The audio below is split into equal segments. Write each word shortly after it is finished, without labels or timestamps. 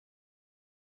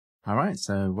Alright,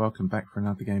 so welcome back for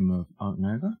another game of Ark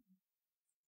Nova.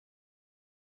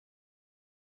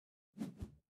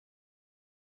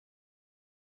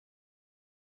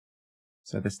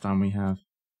 So this time we have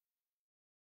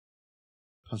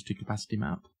 +2 capacity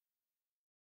map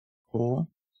or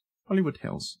Hollywood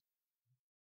Hills,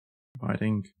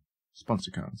 providing sponsor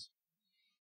cards.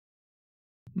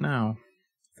 Now,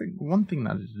 I think one thing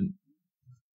that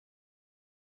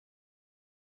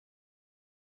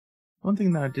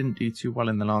I didn't do too well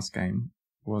in the last game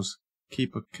was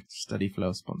keep a steady flow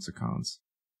of sponsor cards.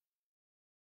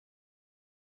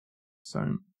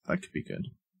 So that could be good.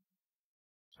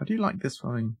 I do like this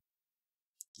one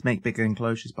to make bigger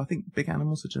enclosures, but I think big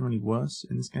animals are generally worse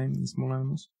in this game than small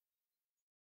animals.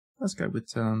 Let's go with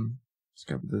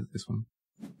this one.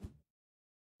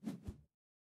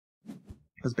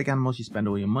 Because big animals, you spend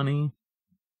all your money,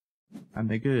 and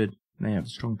they're good. They have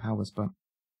strong powers, but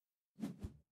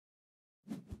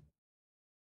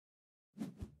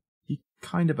you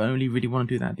kind of only really want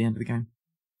to do that at the end of the game.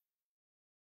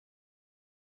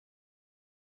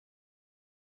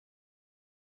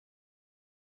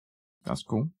 That's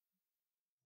cool.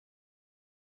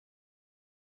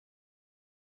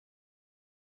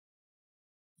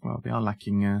 Well, we are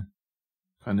lacking a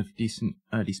kind of decent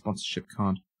early sponsorship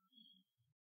card.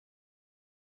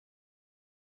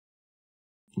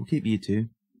 We'll keep you two.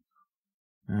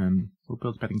 We'll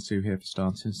build a petting zoo here for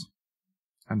starters,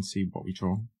 and see what we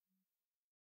draw.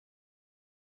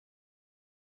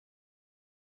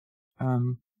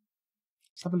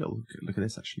 Let's have a little look at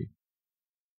this actually.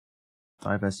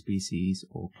 Diverse species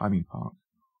or climbing park.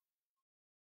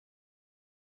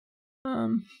 I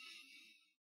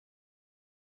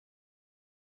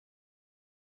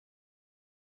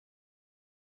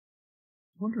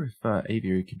wonder if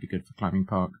aviary could be good for climbing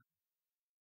park.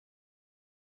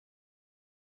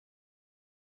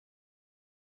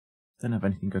 Don't have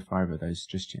anything good for either of those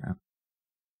just yet.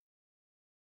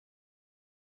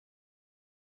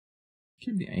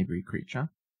 Keep the aviary creature.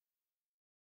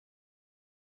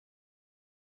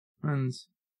 And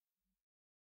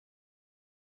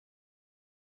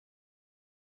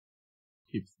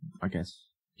keep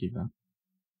that.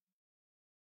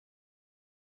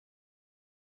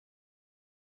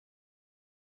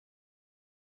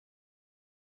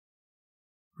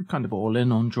 We're kind of all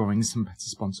in on drawing some better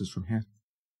sponsors from here.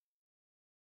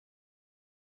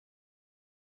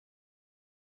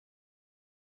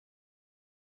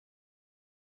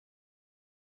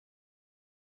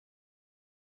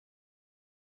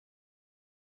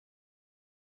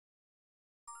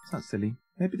 That's silly.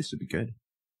 Maybe this would be good.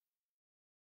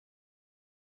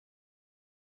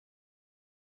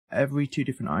 Every 2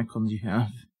 different icons you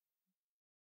have.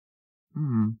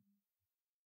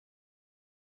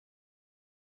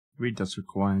 Really does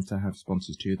require to have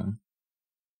sponsors too, though.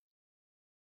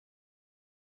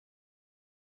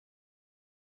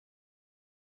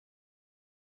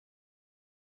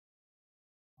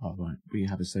 Oh, right. We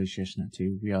have association at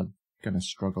 2. We are going to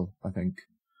struggle, I think.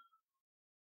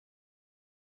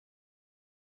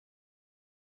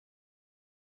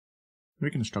 We're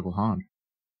going to struggle hard.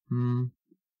 Oh,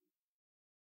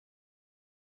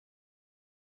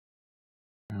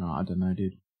 I don't know,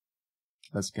 dude.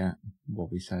 Let's get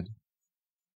what we said.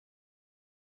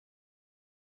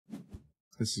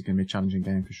 This is going to be a challenging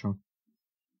game for sure.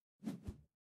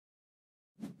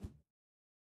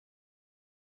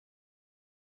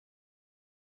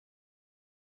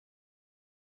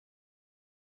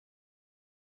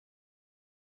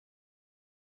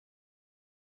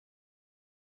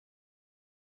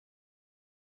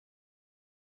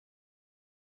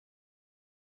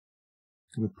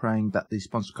 We're praying that the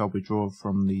sponsor card we draw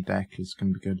from the deck is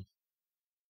going to be good.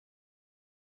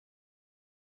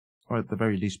 Or at the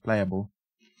very least playable.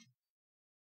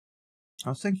 I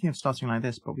was thinking of starting like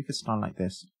this, but we could start like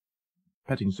this.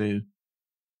 Petting zoo,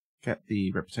 get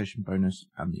the reputation bonus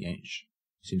and the H.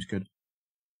 Seems good.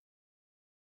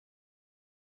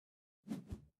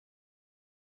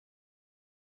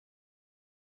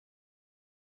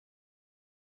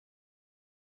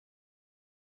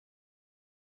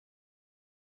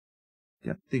 The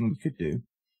other thing we could do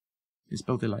is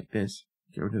build it like this,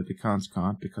 get rid of the cards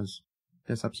card, because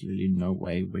there's absolutely no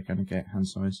way we're going to get hand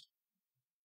size.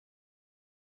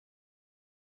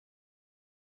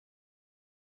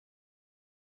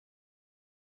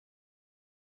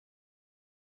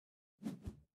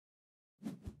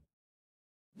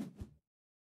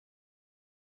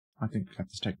 I think we have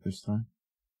to take this though.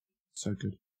 So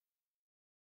good.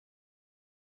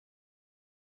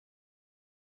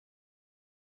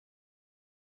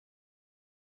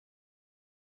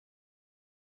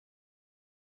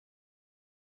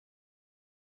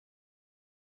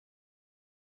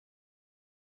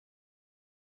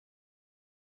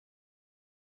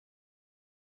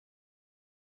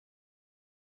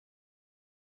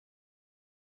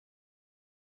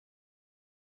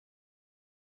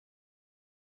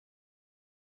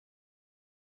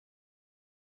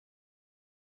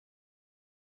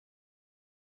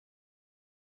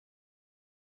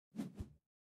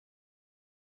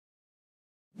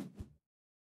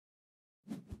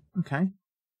 Okay,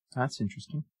 that's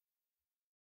interesting.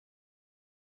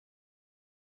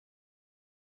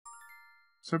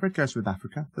 So red goes with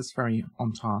Africa. That's very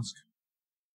on task.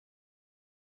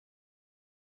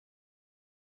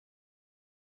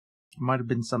 Might have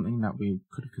been something that we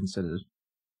could have considered.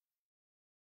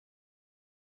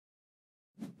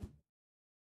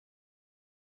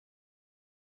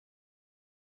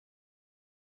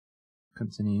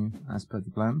 Continue as per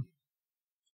the plan.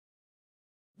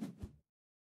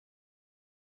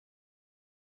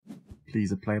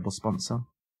 Please, a playable sponsor.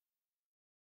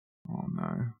 Oh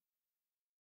no.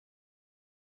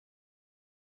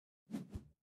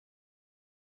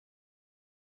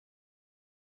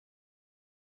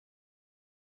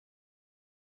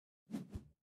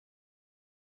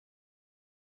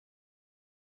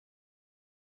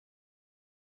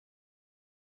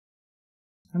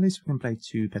 At least we can play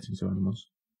 2 petting zoo animals.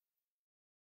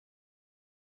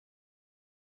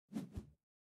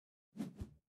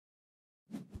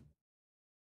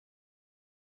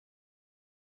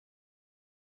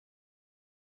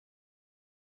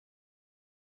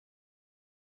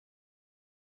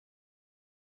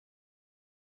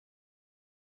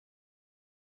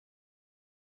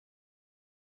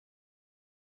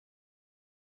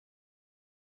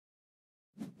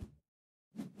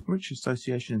 Which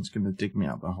association is going to dig me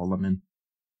out the hole I'm in?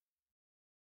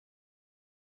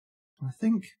 I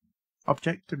think,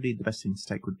 objectively, the best thing to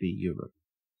take would be Europe.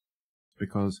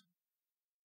 Because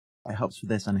it helps with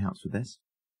this and it helps with this.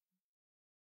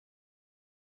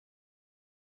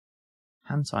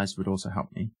 Hand size would also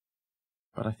help me.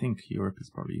 But I think Europe is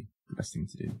probably the best thing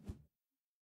to do.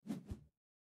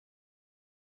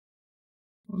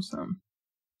 What's that?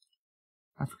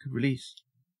 Africa released.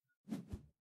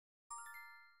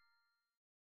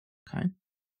 Okay.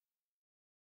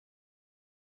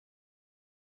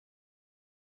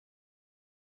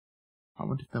 I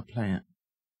wonder if they'll play it.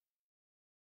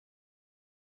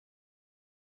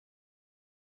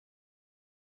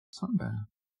 Sun Bear.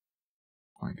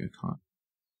 Quite a good card.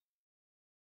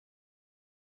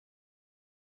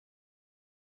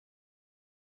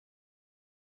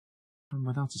 And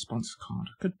without a sponsor card,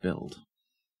 I could build.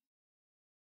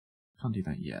 Can't do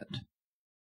that yet.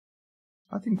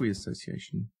 I think we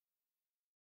association.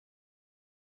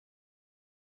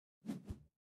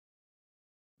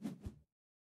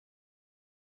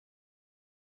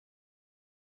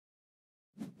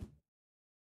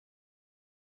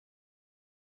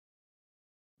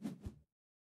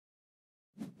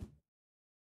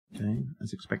 Okay,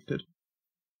 as expected.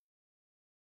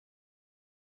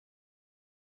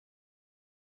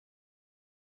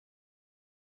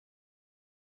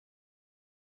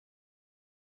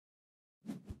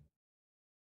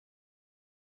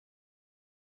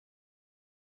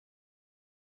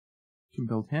 Can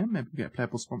build here, maybe get a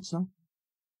playable sponsor.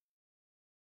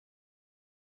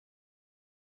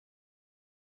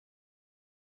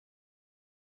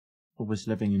 Always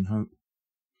living in hope.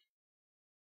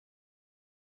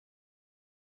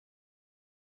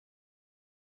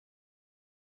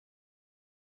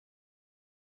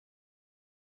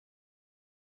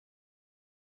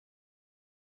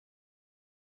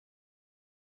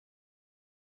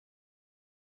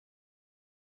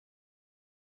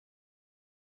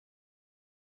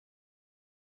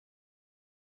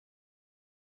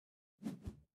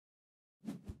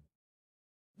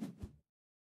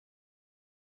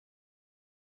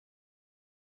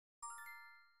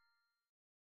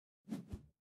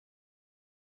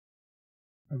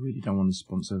 I really don't want to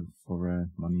sponsor for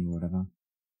money or whatever.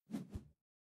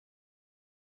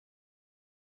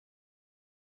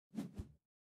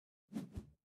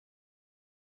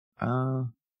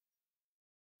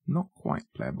 Not quite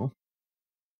playable,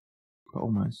 but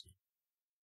almost.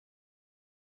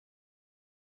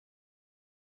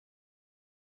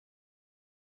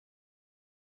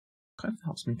 Kind of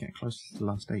helps me get closer to the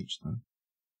last stage, though.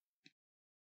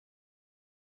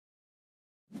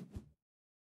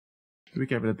 Should we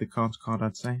get rid of the card,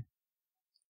 I'd say?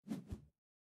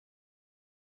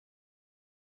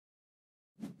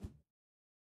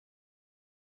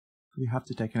 We have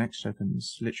to take an X token,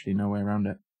 there's literally no way around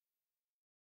it.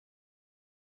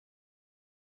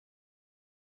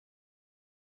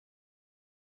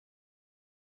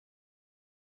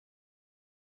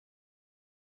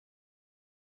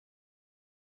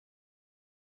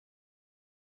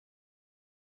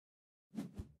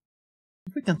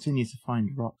 If we continue to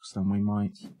find rocks, then we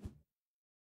might...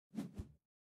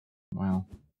 Wow.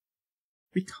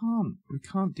 We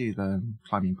can't do the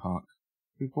climbing park.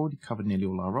 We've already covered nearly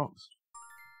all our rocks.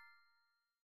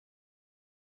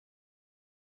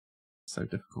 So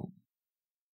difficult.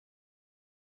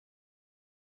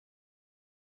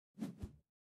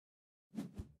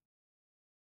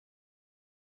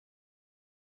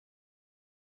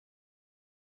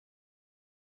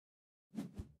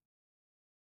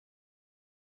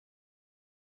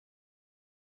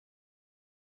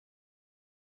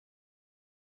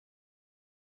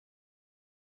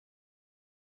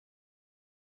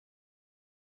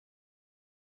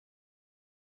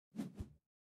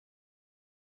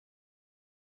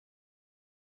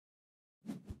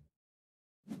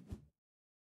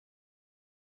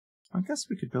 I guess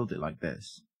we could build it like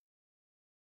this.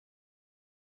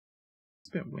 It's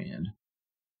a bit weird.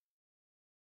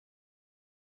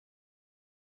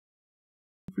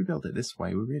 If we build it this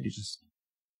way, we're really just...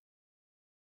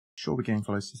 Sure, we're getting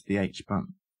closer to the H, but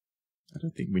I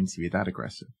don't think we need to be that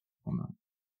aggressive on that.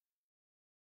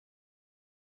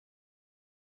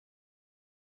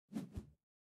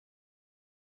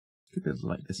 Could build it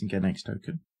like this and get an X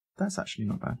token. That's actually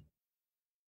not bad.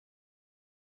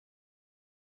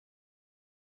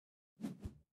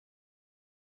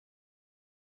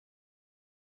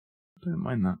 I don't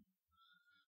mind that.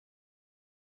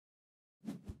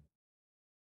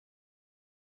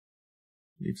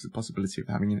 Leaves the possibility of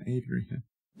having an aviary here.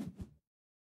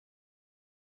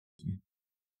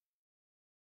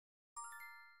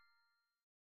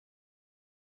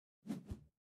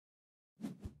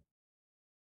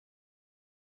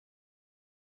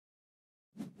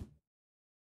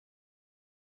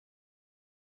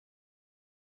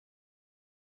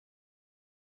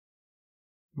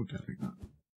 We'll go like that.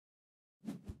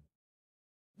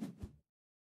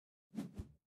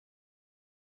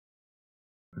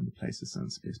 And the place as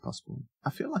sensibly as possible. I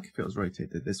feel like if it was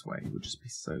rotated this way, it would just be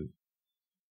so...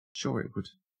 Sure it would.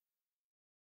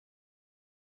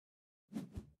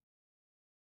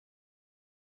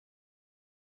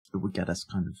 It would get us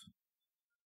kind of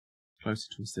closer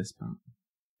towards this, but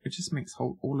it just makes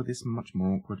all of this much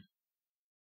more awkward.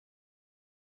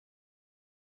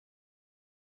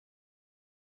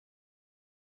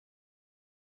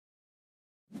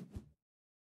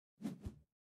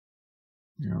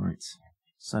 Alright.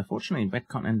 So fortunately, red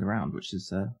can't end the round, which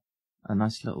is a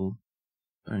nice little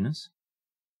bonus.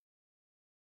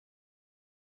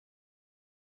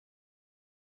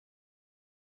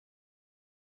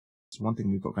 It's one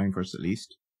thing we've got going for us at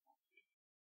least.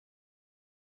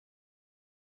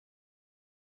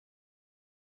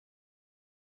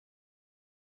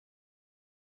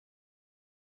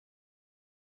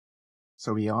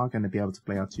 So we are going to be able to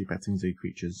play our 2 betting zoo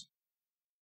creatures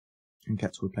and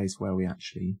get to a place where we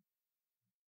actually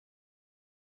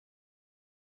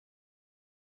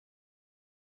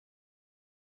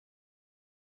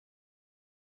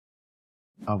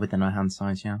are within our hand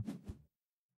size, yeah.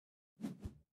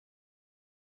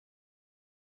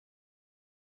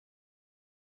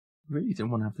 Really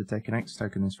didn't want to have to take an X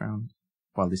token this round.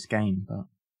 Well, this game, but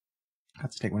I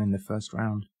had to take one in the first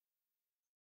round.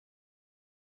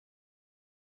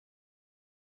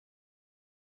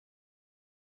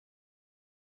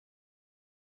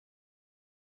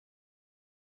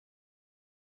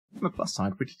 On the plus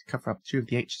side, we did cover up 2 of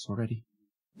the H's already.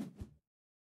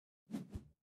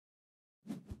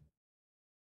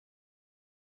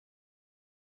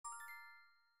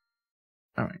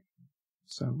 Alright,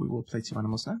 so we will play 2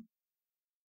 animals now.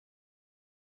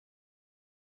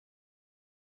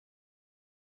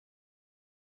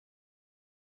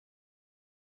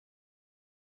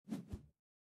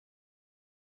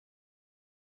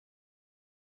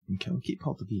 Okay, we'll keep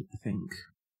hold of you, I think.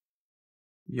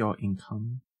 Your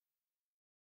income.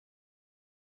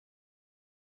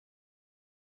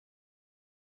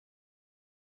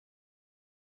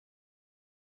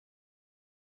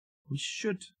 We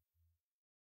should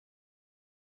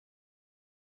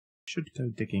go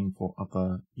digging for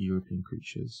other European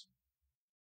creatures.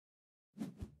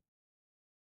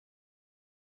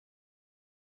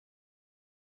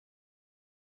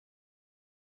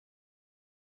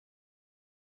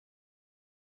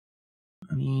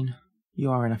 I mean, you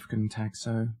are an African tag,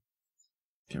 so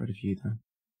get rid of you though.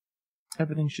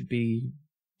 Everything should be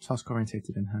task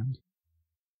orientated in hand.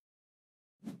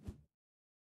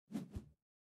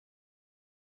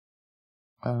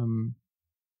 Do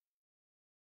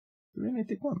we only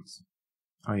dig once?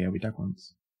 Oh yeah, we dug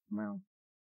once. Well,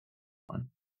 fine.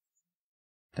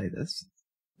 Play this.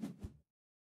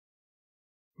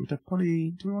 We'd have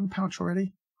probably... Do we want a pouch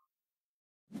already?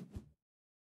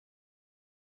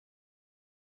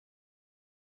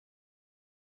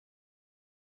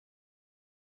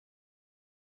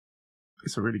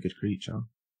 It's a really good creature.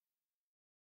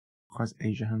 Requires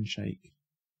Asia Handshake.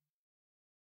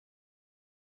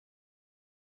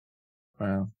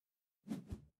 Well,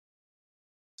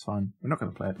 it's fine. We're not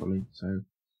going to play it probably, so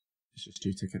it's just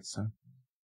 2 tickets, so.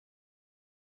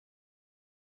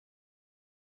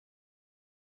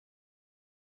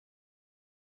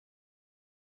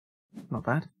 Not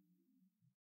bad.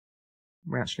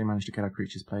 We actually managed to get our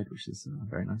creatures played, which is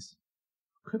very nice.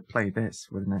 Could play this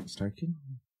with an X token.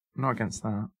 Not against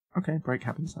that. Okay, break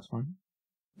happens, that's fine.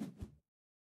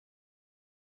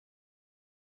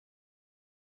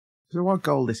 So our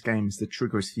goal this game is to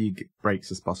trigger as few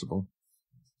breaks as possible.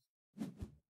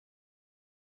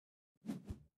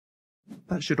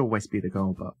 That should always be the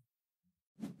goal, but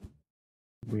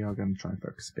we are going to try and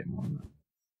focus a bit more on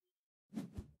that.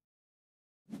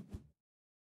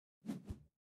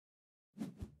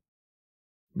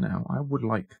 Now, I would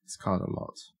like this card a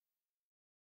lot.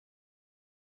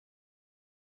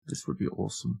 This would be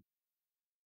awesome.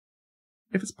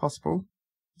 If it's possible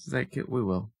to take it, we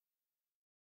will.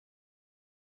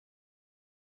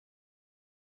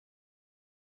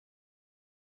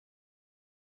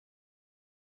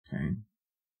 Okay.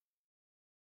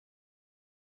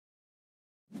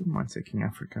 Wouldn't mind taking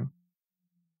Africa.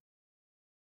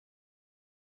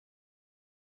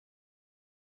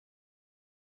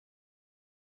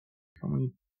 Can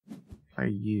we play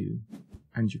you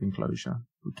and your enclosure?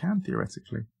 We can,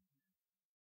 theoretically.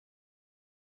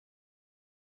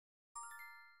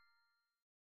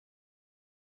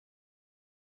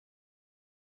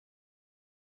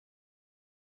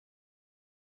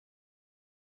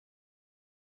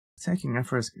 Taking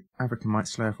Africa might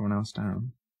slow everyone else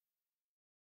down.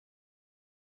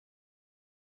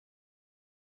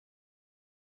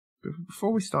 But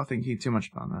before we start thinking too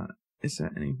much about that, is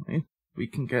there any way we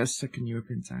can get a second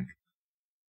European tag?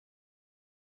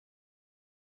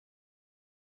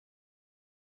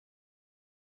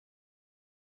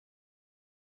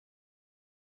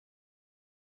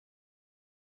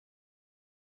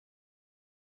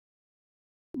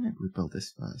 Maybe we build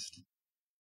this first.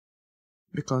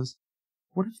 Because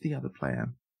what if the other player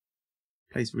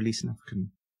plays Release an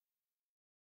African?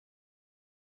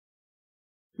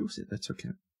 Who was it that took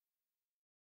it?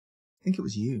 I think it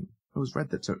was you. It was Red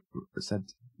that said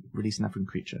Release an African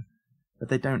creature. But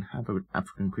they don't have an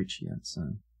African creature yet,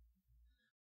 so...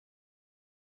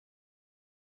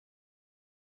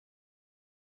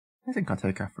 I think I'll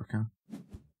take Africa.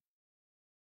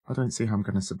 I don't see how I'm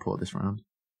going to support this round.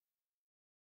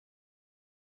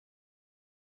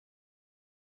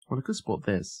 Well, I could support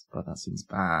this, but that seems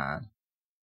bad.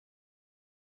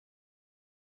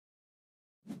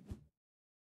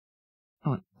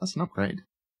 Alright, that's an upgrade.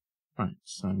 Right,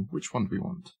 so which one do we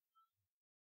want?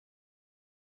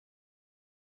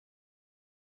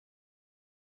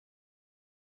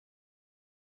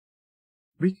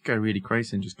 We could go really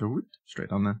crazy and just go whoop,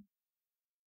 straight on there.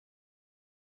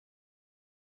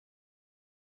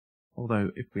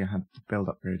 Although, if we had the build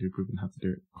upgraded, we wouldn't have to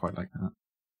do it quite like that.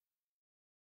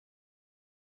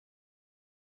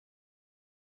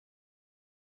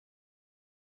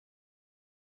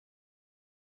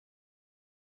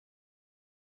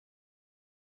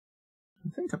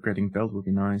 I think upgrading build would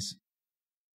be nice.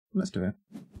 Let's do it.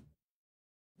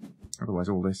 Otherwise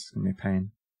all this is going to be a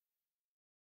pain.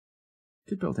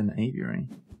 Could build an aviary.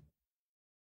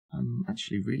 I'm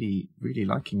actually really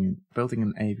liking it. Building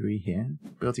an aviary here.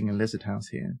 Building a lizard house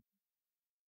here.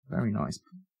 Very nice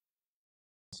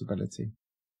possibility.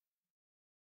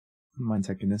 Wouldn't mind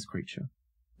taking this creature.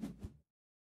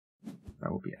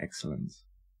 That would be excellent.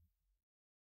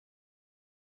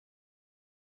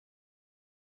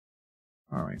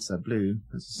 Alright, so blue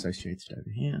is associated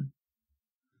over here.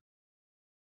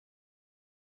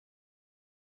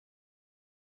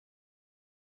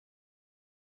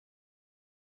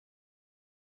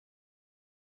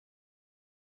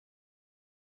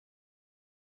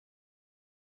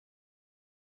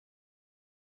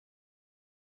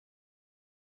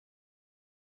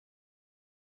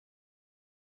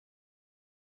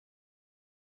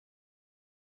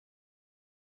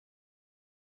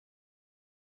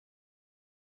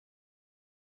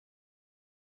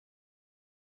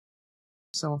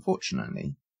 So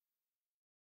unfortunately,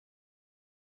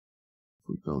 if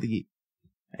we build the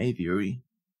aviary,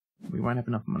 we won't have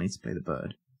enough money to play the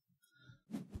bird.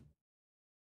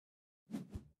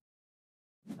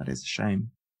 That is a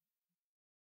shame.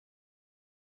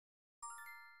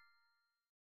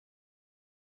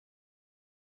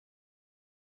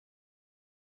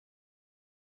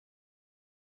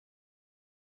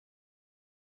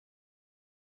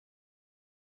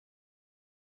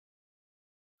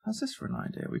 How's this for an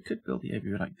idea? We could build the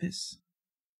aviary like this.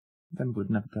 Then we'd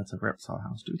never build a reptile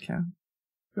house. Do we care?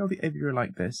 Build the aviary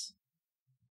like this.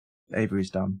 The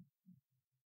aviary's done.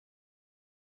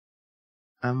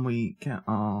 And we get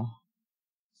our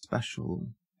special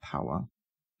power.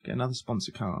 Get another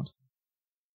sponsor card.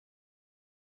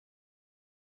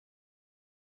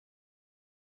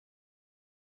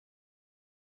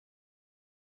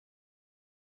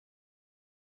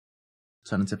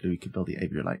 Alternatively, we could build the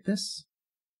aviary like this.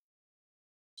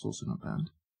 It's also not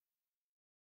bad.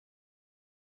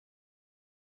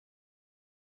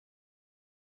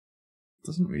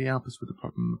 Doesn't really help us with the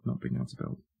problem of not being able to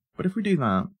build. But if we do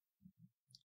that,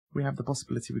 we have the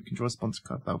possibility we can draw a sponsor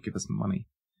card that will give us money.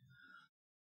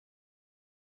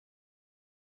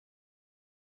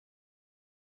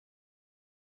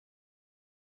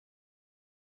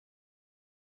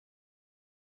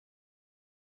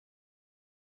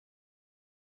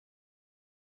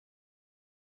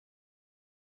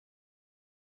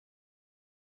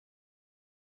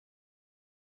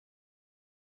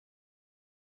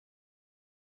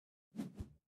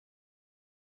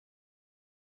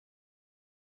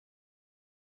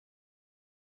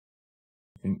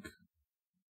 think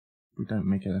we don't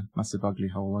make a massive ugly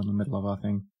hole in the middle of our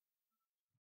thing.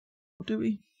 Or do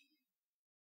we?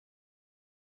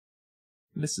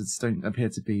 Lizards don't appear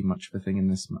to be much of a thing in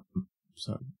this map,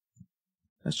 so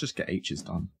let's just get H's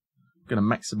done. We're going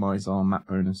to maximise our map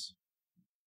bonus.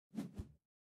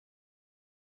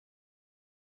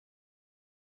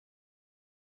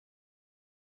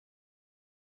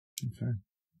 Okay.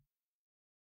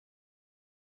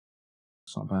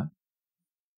 It's not bad.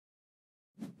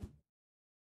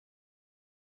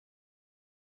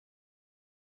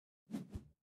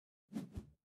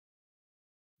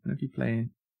 And if you play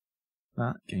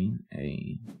that, gain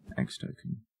a X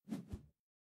token.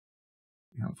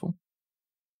 Be helpful.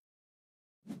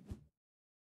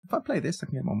 If I play this, I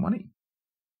can get more money.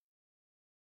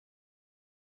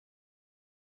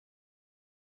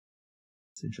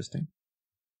 It's interesting.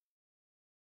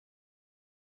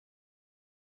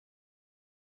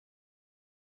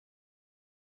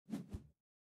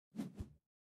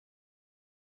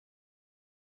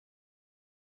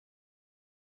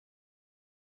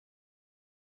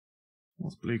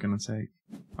 What's blue going to take?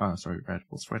 Oh, sorry, red.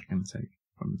 What's red going to take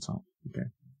from the top? Okay.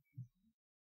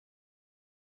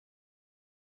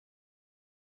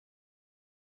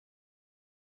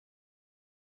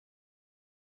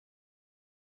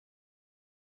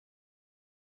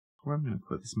 Where am I going to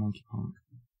put this monkey park?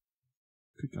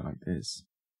 Could go like this.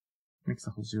 Makes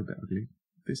the whole zoo a bit ugly.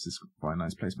 This is quite a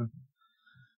nice placement.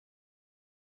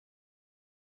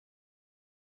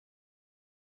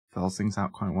 Fills things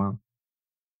out quite well.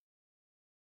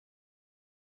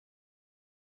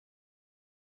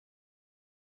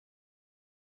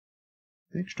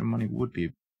 The extra money would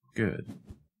be good.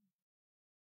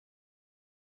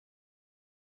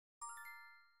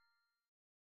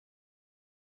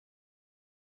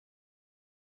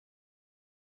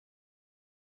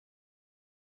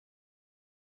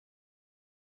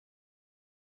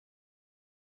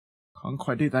 Can't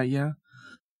quite do that yet.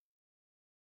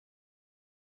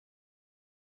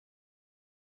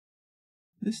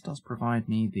 This does provide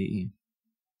me the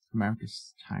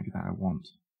America's tag that I want.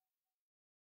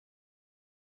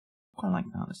 Quite like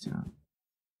that, let's do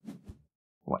that.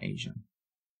 Or Asian.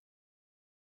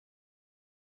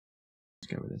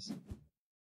 Let's go with this.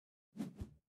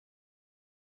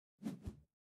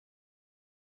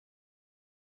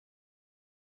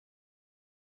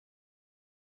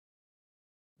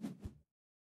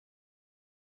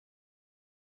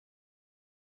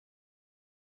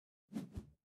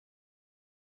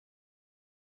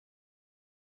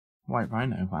 White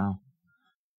rhino, wow.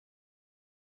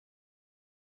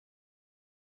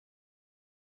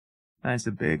 That is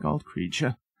a big old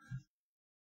creature.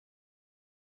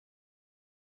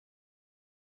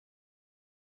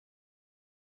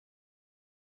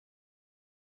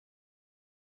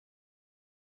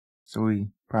 So we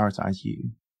prioritize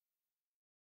you.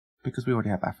 Because we already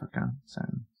have Africa, so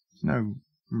there's no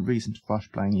reason to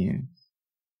rush playing you.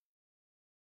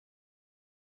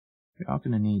 We are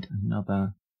going to need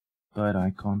another bird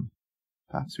icon.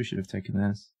 Perhaps we should have taken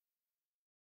this.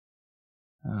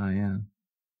 Yeah.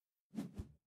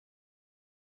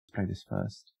 Let's play this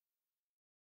first.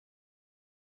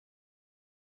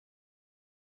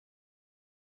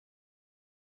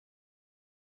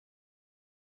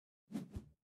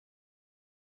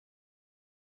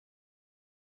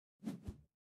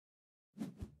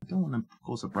 I don't want to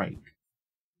cause a break,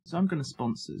 so I'm going to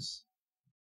sponsors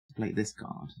to play this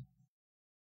card.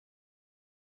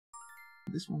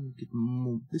 This one will give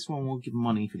more. This one will give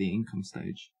money for the income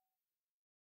stage.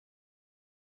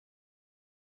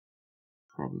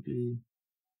 Probably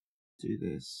do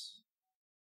this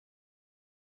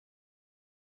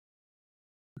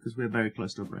because we're very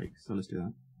close to a break. So let's do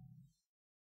that.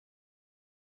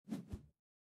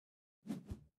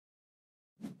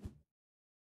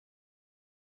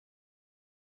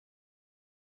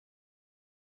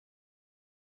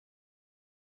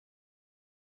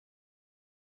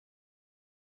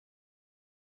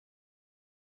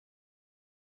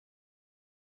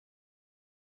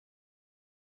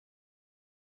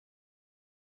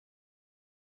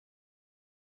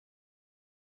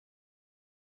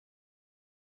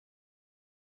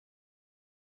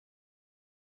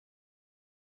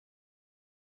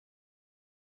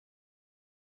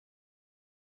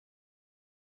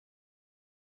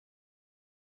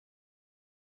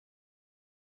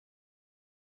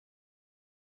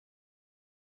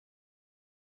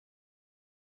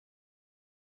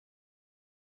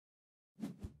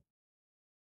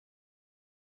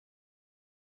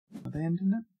 Are they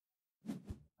ending it?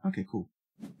 Okay, cool.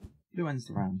 Blue ends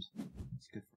the round. That's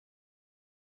good.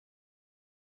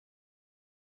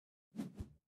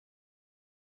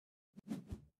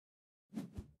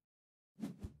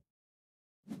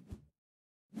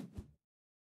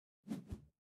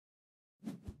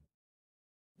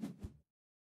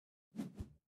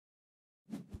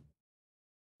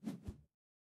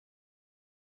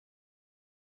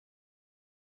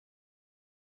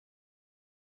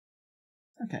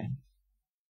 Okay.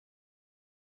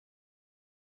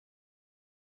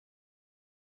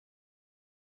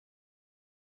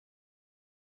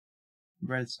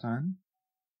 Redstone.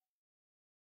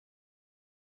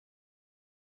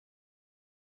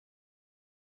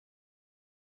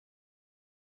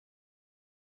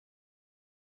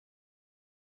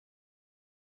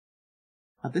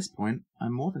 At this point,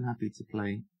 I'm more than happy to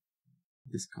play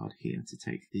this card here to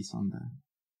take these on there.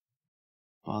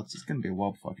 But it's going to be a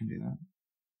while before I can do that.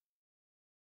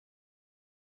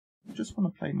 I just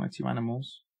want to play my 2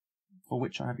 animals, for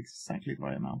which I have exactly the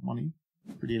right amount of money.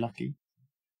 Pretty lucky.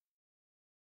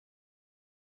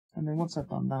 And then once I've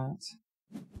done that,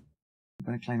 I'm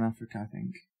going to claim Africa, I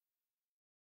think.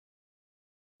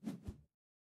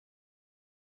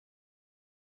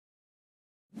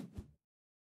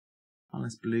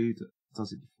 Unless blue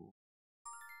does it before.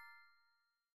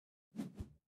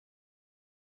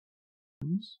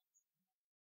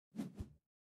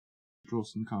 Draw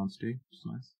some cards too, it's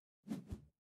nice.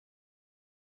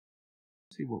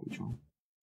 See what we draw.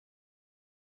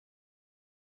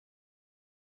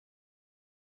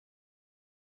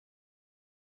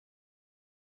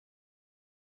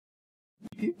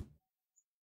 Thank you.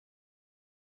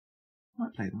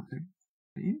 Might play that too.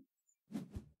 Are you?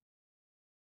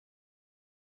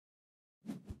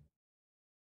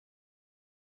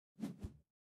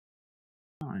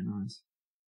 Alright, nice.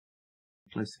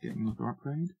 Close to getting another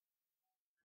upgrade.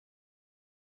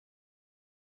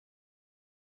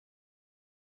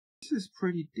 This is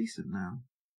pretty decent now.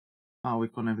 Oh,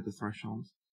 we've gone over the threshold.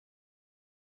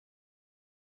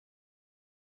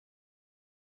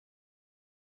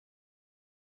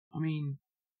 I mean,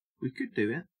 we could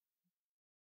do it.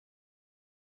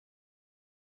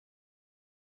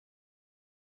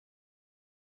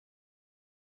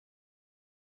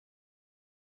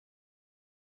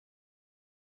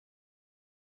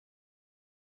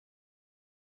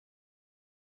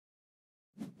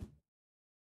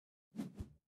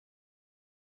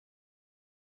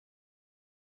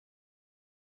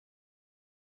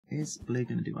 Is blue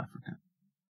going to do Africa?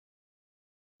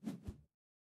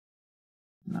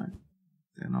 No,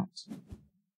 they're not.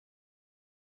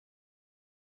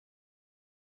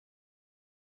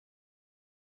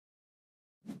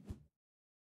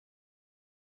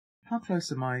 How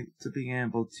close am I to being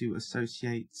able to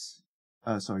associate...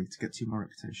 to get 2 more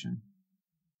reputation?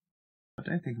 I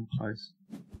don't think I'm close.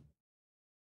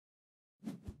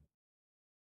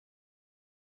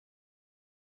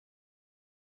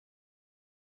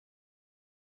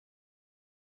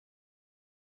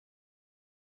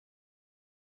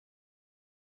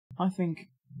 I think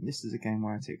this is a game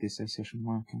where I take the association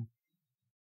worker.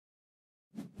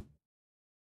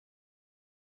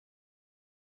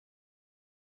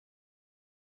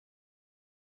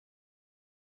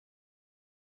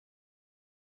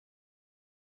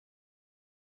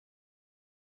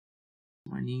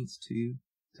 I need to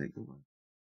take the worker.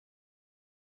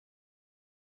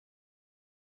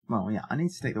 Well, yeah, I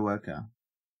need to take the worker.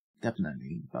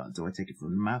 Definitely, but do I take it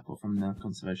from the map or from the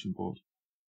conservation board?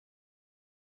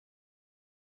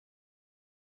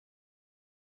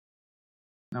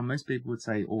 Now, most people would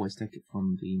say always take it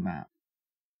from the map.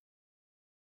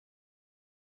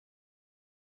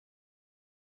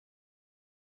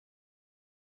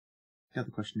 The other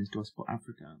question is, do I support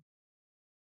Africa?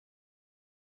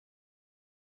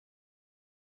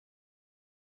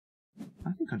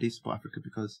 I think I do support Africa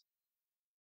because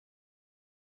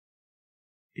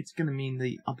it's going to mean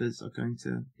the others are going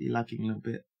to be lagging a little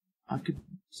bit. I could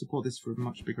support this for a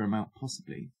much bigger amount,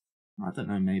 possibly. I don't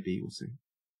know, maybe, we'll see.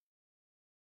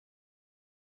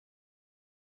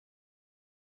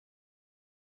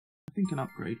 I think an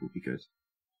upgrade would be good.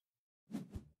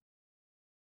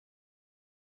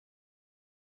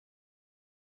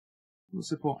 We'll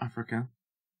support Africa.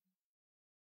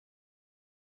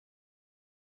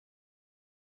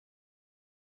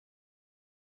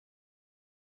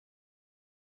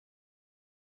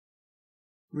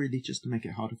 Really just to make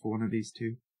it harder for one of these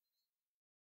two.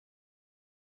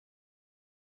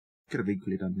 Could have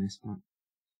equally done this, but...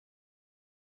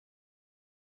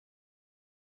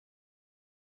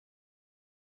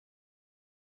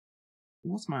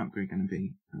 What's my upgrade going to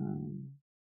be?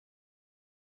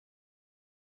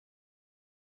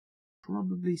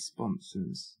 Probably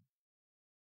sponsors.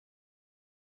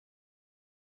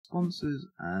 Sponsors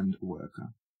and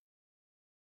worker.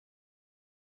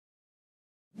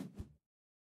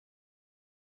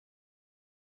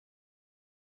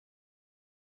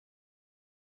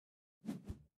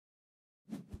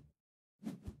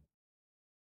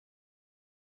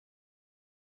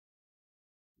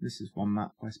 This is one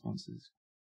map by sponsors.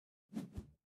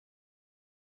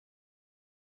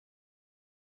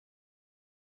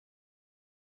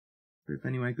 If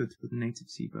anywhere good for the native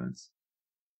seabirds.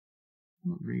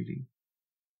 Not really.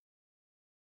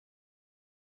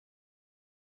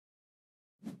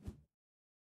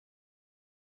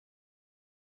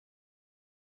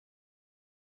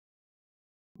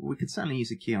 We could certainly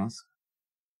use a kiosk.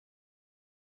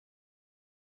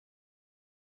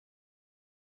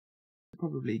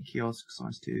 Probably kiosk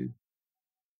size 2.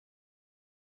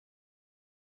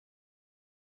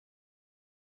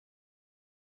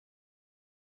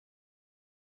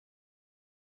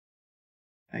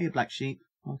 Hey, black sheep.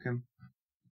 Welcome.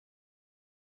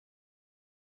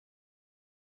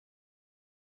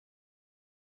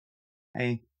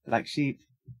 Hey, black sheep.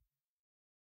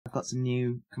 I've got some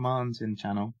new commands in the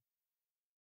channel.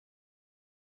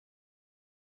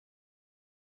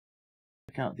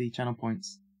 Check out the channel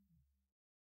points.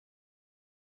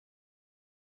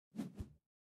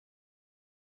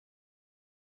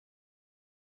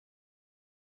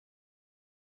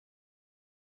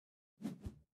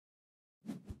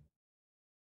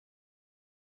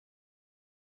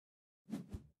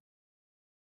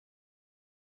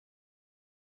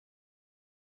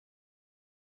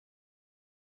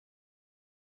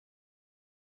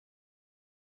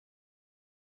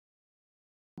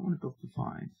 I want to build for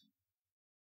 5.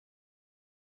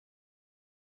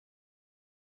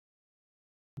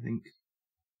 I think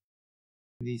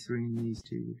these 3 and these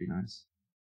 2 would be nice.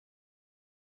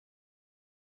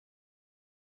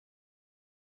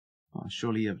 Oh,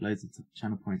 surely you have loads of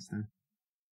channel points there.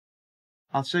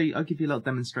 I'll show you, I'll give you a little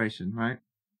demonstration, right?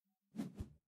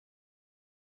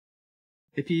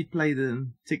 If you play the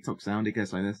TikTok sound, it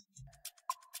goes like this.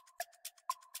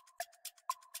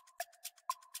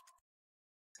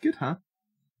 It's good, huh?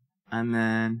 And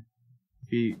then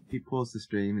if you pause the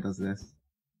stream, it does this.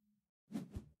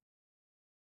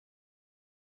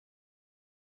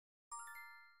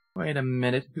 Wait a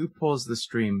minute, who paused the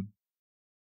stream?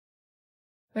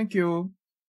 Thank you.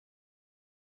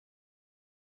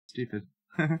 Stupid.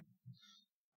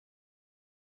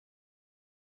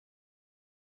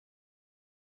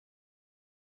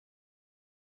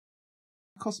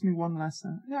 Cost me 1 less.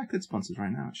 Yeah, I could sponsor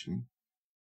right now, actually.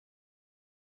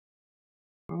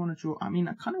 I want to draw. I mean,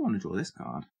 I kind of want to draw this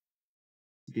card.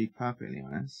 To be perfectly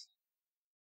honest,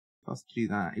 if I was to do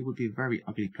that, it would be a very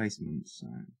ugly placement. So,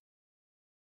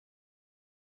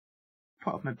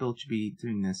 part of my build should be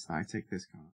doing this. I take this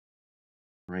card.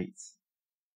 Great.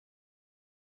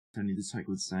 Only the type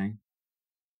would say.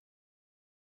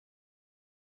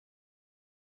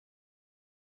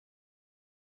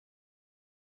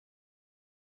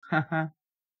 Haha.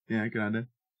 Yeah, good idea.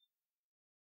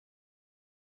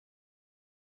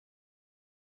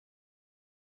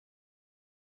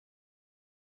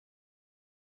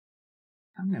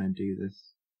 I'm gonna do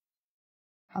this.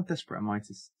 How desperate am I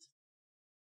to...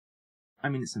 I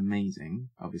mean, it's amazing,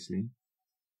 obviously.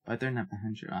 But I don't have the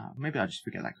hand show. Maybe I'll just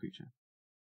forget that creature.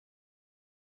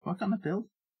 Why can't I build?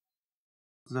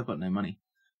 Because I've got no money.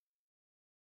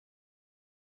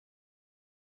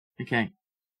 Okay.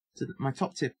 So my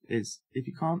top tip is, if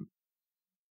you don't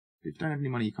have any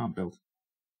money, you can't build.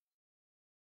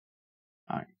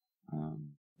 Alright.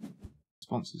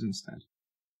 Sponsors instead.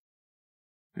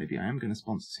 Maybe I am going to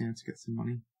sponsor here to get some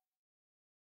money.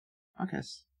 I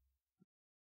guess.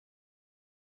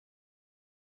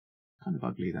 Kind of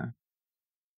ugly there.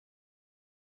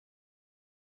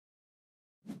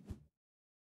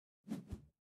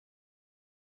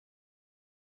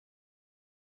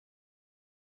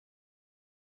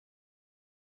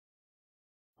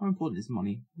 How important is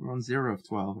money? We're on 0 of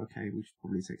 12. Okay, we should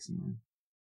probably take some money.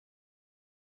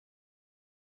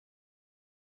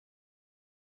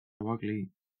 So ugly.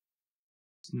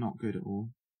 It's not good at all.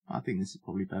 I think this is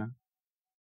probably better.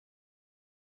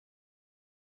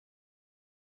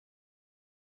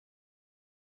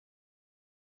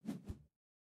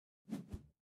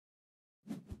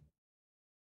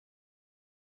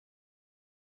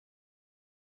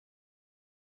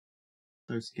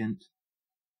 So skint.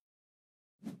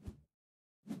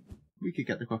 We could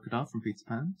get the crocodile from Peter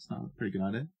Pan. It's not a pretty good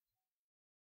idea.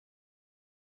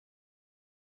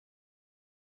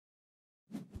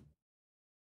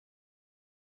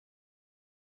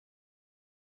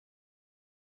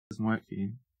 Doesn't work for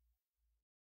you.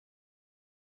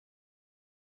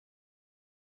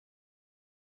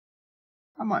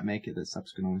 I might make it that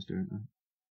subs can always do it though.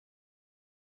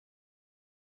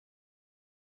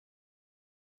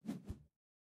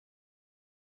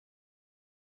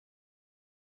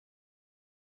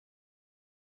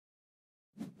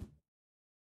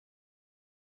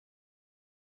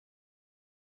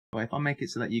 But if I make it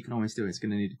so that you can always do it, it's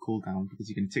going to need a cooldown because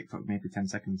you can TikTok me every 10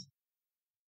 seconds.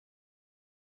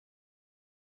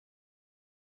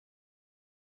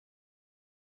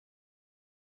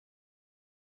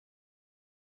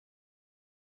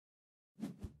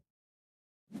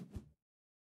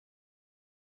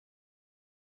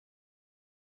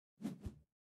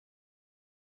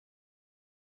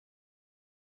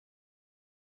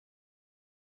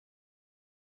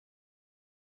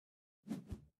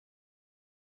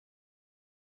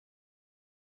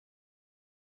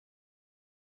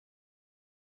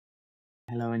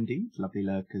 Hello indeed, lovely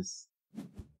lurkers.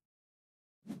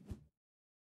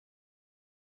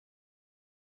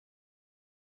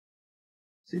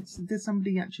 So did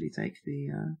somebody actually take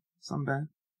the Sunbear?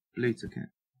 Blue took it.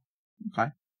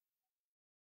 Okay.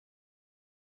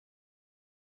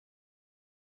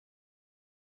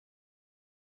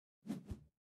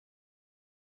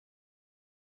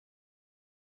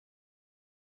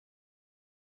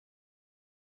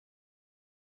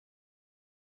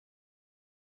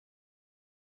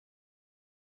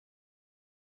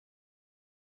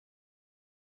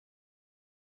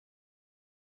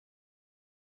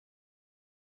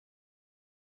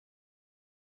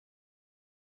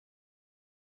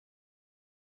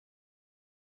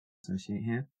 Associate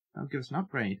here. That'll give us an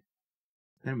upgrade.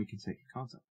 Then we can take the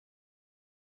cards up.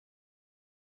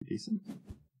 Decent.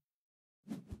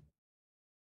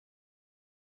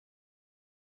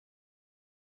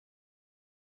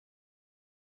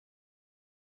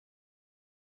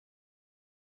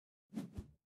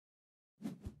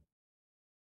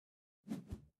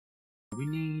 We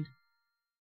need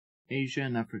Asia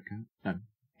and Africa. No,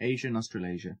 Asia and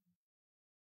Australasia.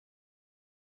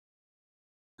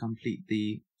 Complete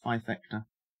the 5-vector.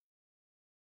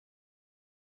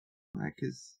 That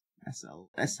is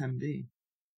SMB.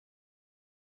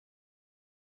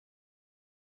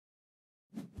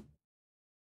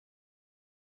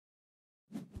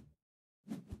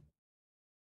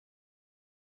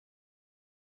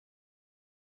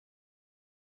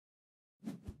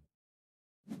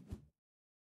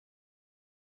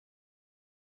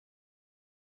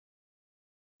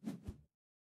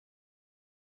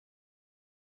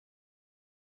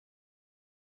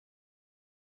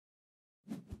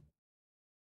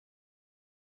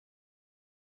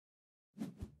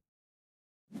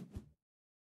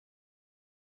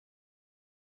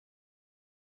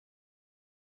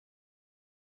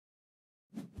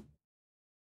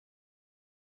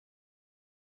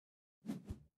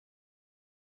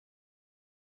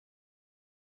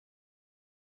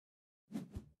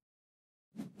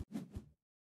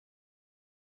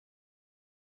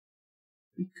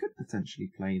 We could potentially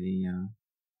play the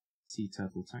sea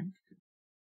turtle tank.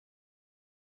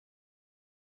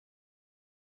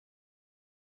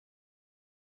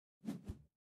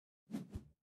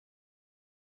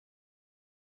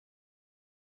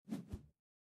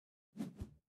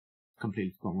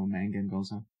 Completely forgot what my main game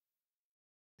goals are.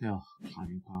 Oh,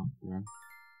 climbing path, bro.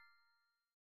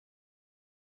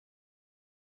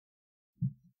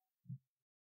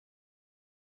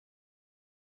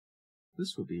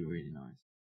 This would be really nice.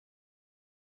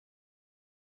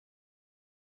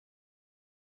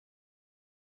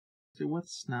 Is it worth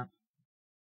snap?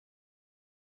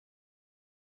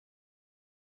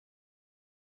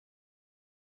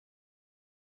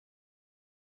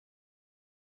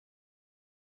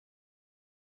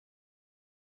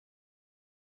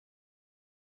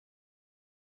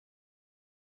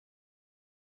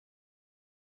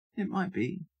 It might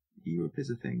be. Europe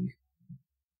is a thing.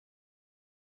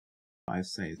 I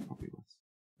say it's probably worth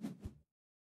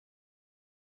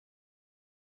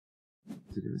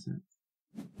to do, isn't it?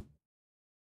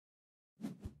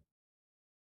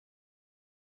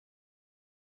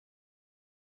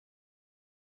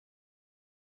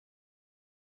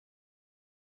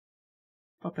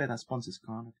 If I play that sponsors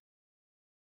card,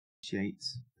 initiate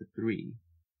the 3.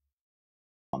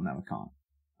 Oh no, I can't.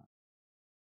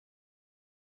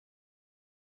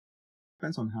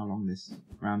 Depends on how long this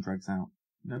round drags out.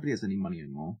 Nobody has any money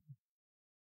anymore.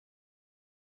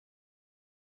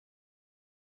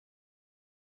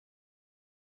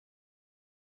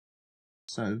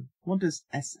 So, what does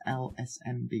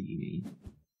SLSMB mean?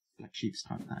 Black Sheep's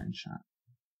type that in chat.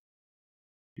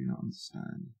 Do not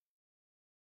understand.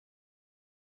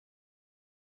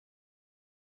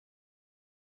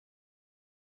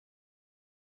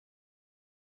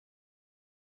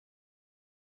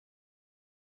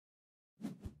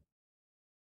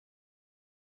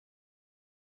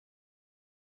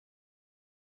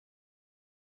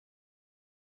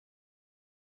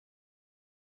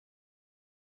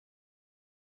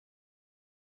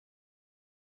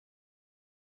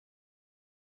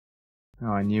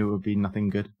 Oh, I knew it would be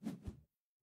nothing good.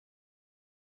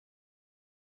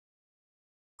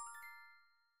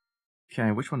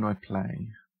 Okay, which one do I play?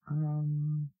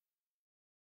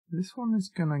 This one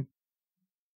is gonna...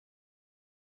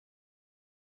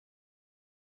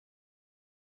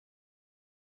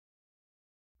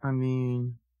 I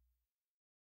mean...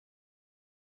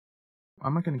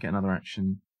 Am I gonna get another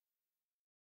action?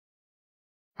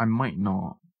 I might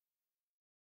not.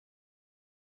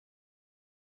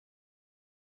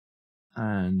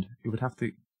 And it would have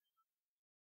to...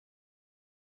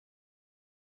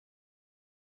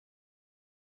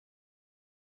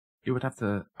 I would have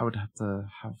to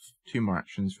have 2 more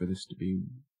actions for this to be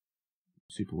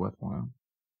super worthwhile.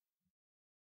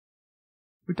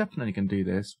 We're definitely going to do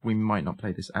this. We might not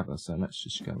play this ever, so let's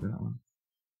just go with that one.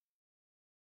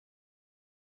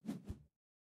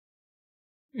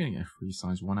 We're going to get a free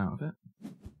size 1 out of it.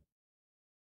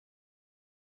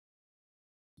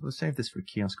 We'll save this for a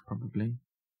kiosk, probably.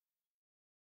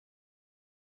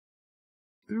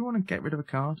 Do we want to get rid of a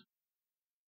card?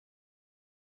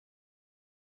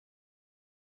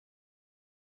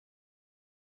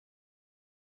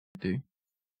 I do.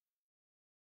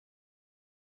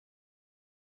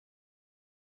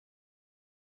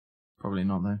 Probably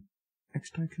not, though.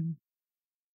 X token?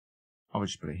 I would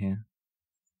just put it here.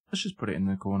 Let's just put it in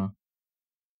the corner.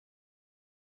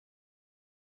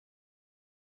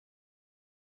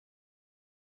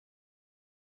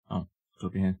 Oh, it's got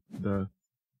to be here.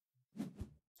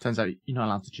 Turns out you're not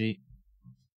allowed to cheat.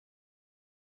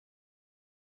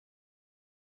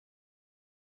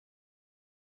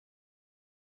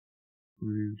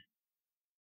 Rude.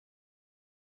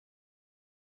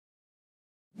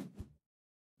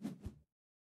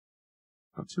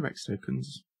 Got 2 X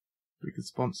tokens. We could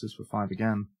sponsor this for 5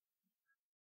 again.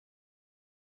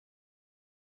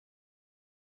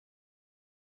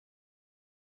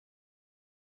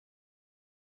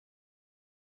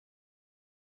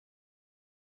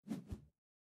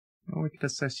 Or we could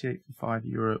associate for 5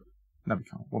 Europe. No, we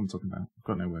can't. What am I talking about? I've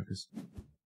got no workers.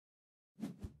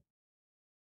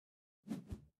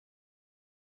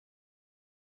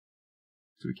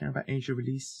 Do we care about Asia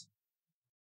release?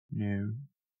 No.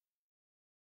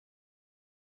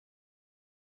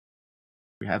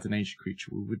 If we had an Asia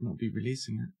creature, we would not be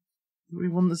releasing it. Do we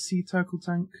want the sea turtle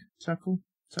tank? Turtle?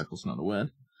 Turtle's not a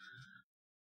word.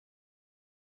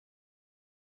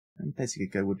 And basically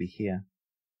go would be here.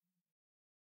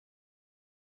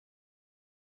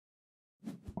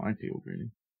 Ideal,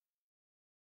 really.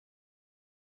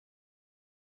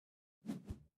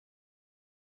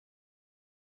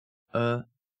 Are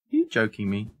you joking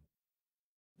me?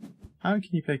 How can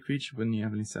you play creature when you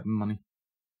have only 7 money?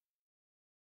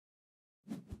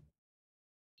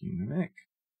 Mimic.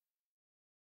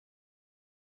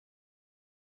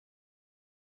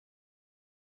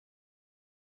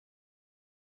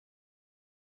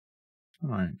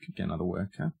 Alright, could get another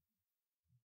worker.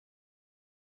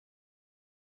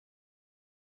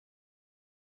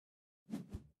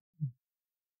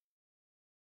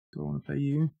 Do I want to play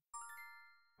you?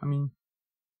 I mean,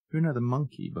 who know the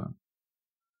monkey, but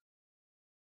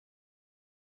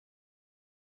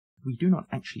we do not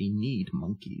actually need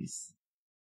monkeys.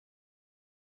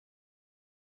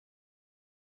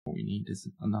 What we need is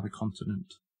another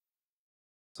continent.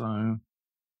 So,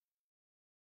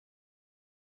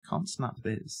 can't snap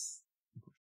this.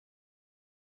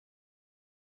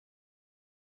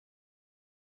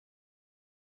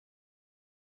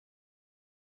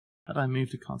 Had I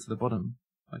moved a card to the bottom,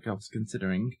 like I was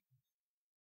considering,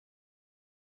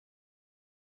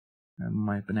 I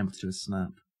might have been able to do a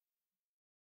snap.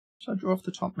 Should I draw off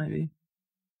the top, maybe?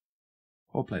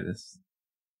 Or play this?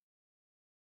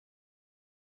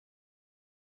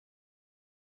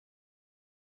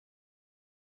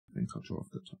 I think I'll draw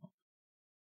off the top.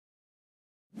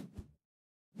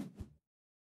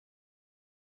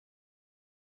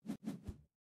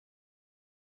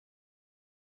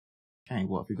 Okay,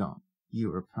 what have we got?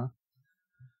 Europe, huh?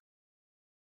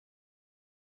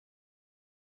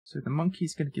 So the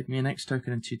monkey's going to give me an X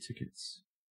token and 2 tickets.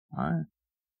 Alright.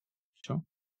 Sure.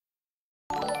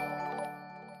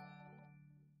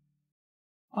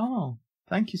 Oh,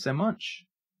 thank you so much.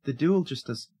 The Duel just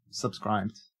has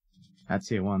subscribed at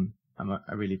tier 1.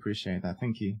 I really appreciate that.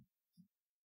 Thank you.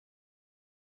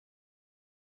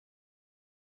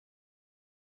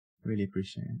 Really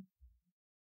appreciate it.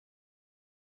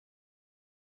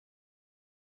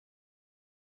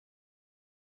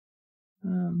 So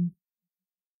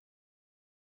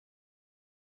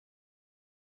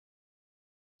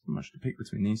much to pick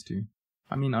between these two.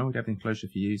 I mean, I would have enclosure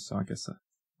for you, so I guess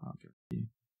I'll give it to you.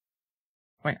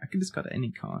 Wait, I can discard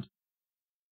any card.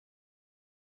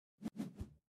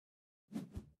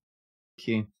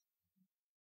 Q.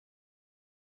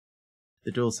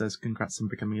 The Duel says, congrats on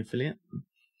becoming affiliate.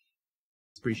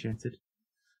 It's appreciated.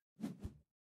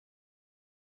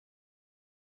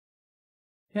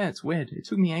 Yeah, it's weird. It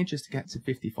took me ages to get to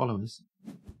 50 followers.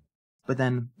 But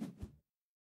then,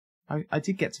 I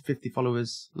did get to 50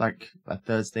 followers, like, a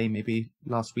Thursday, maybe,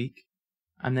 last week.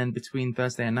 And then between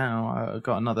Thursday and now, I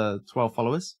got another 12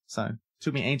 followers. So, it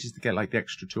took me ages to get, like, the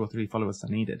extra 2 or 3 followers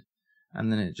I needed.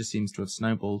 And then it just seems to have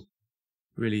snowballed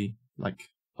really,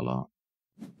 like, a lot.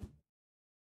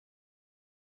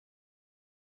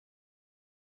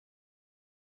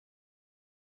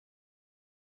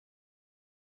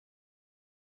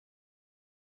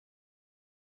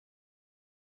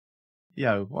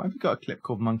 Yo, why have we got a clip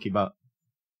called Monkey Butt?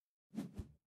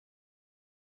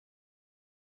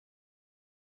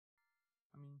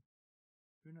 I mean,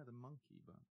 who know the monkey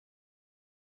butt?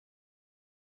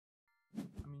 I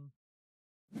mean,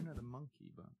 who know the monkey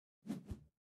butt?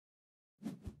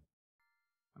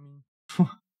 I mean,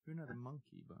 who know the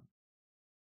monkey butt?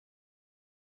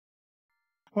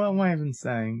 What am I even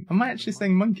saying? Am I actually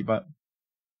saying monkey butt?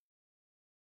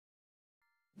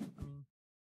 I mean,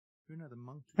 who know the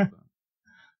monkey butt?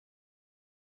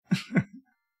 I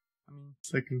mean,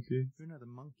 so confused. Who know the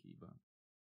monkey butt?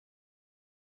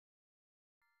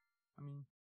 I mean,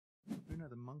 who know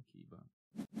the monkey butt?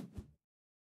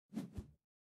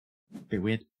 Bit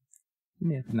weird. Let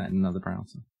me open that in another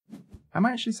browser. Am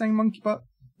I actually saying monkey butt?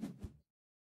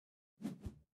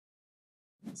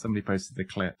 Somebody posted the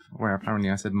clip where apparently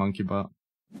I said monkey butt.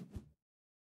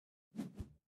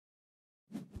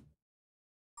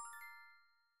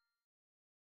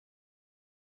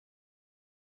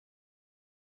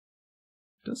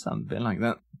 Does sound a bit like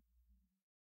that.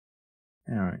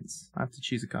 Alright, I have to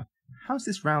choose a card. How's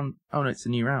this round? Oh no, it's a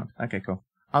new round. Okay, cool.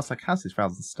 I was like, how's this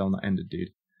round still not ended,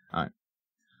 dude? Alright.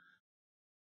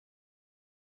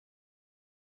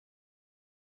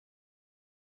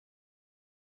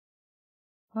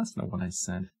 That's not what I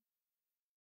said.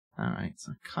 Alright,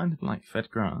 so I kind of like fed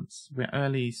grants. We're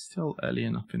early, still early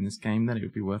enough in this game that it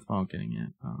would be worthwhile getting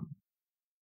it, but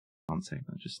can't take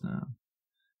that just now.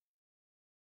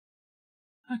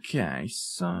 Okay,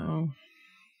 so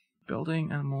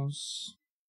building animals.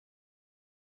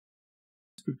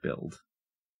 What do we build?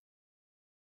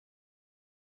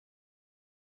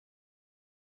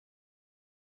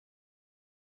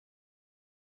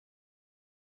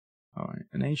 Alright,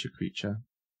 an Asia creature,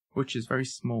 which is very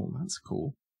small. That's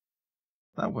cool.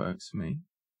 That works for me.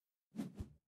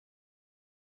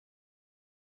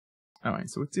 Alright,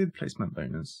 so we'll do the placement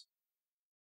bonus.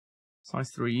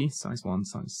 Size 3, size 1,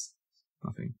 size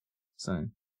nothing. So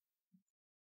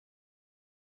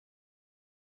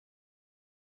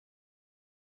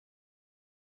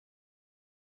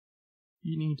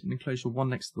you need an enclosure 1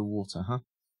 next to the water, huh?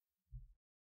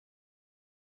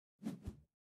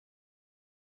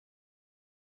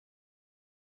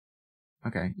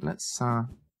 Okay, let's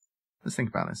think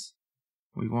about this.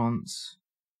 We want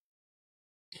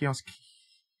kiosk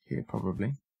here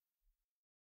probably.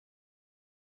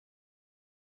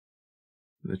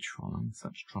 The trolling,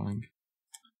 such trolling.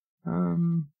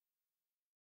 We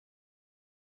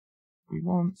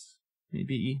want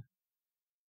maybe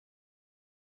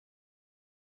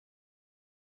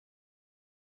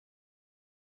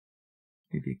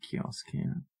a kiosk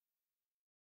here.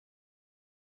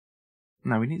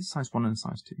 No, we need a size 1 and a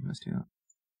size 2. Let's do that.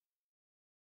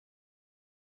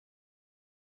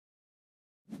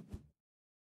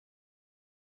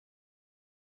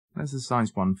 There's a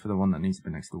size 1 for the one that needs to be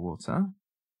next to the water.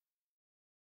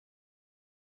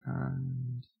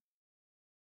 And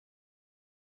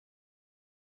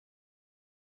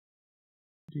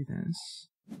do this.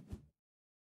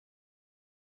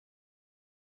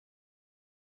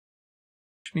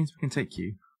 Which means we can take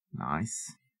you.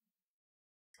 Nice.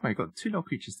 Oh, we've got 2 little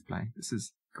creatures to play. This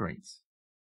is great.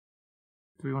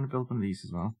 Do we want to build one of these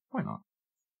as well? Why not?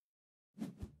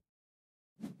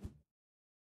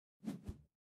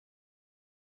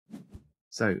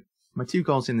 So, my 2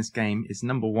 goals in this game is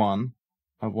number 1,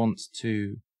 I want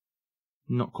to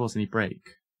not cause any break.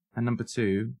 And number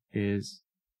 2 is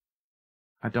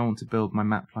I don't want to build my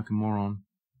map like a moron.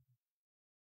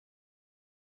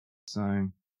 So,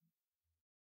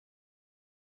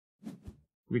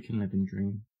 we can live and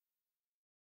dream.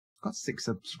 I've got 6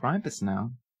 subscribers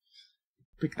now.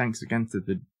 Big thanks again to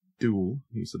the duel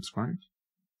who subscribed.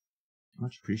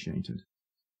 Much appreciated.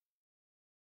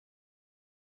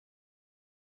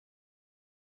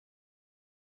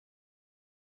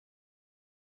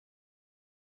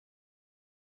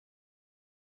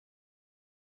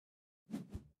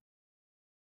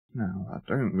 Now, I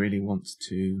don't really want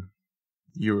to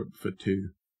Europe for 2.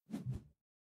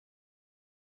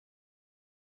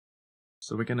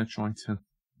 So we're going to try to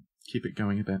keep it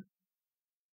going a bit.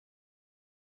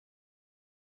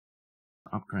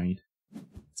 Upgrade.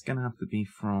 It's going to have to be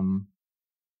from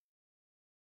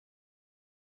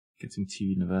getting 2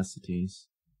 universities.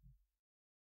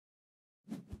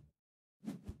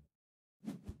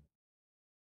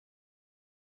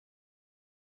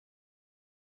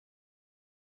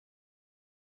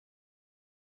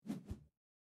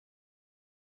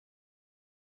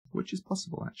 Which is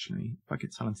possible, actually, if I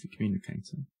get Talented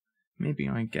Communicator. Maybe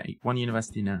I get 1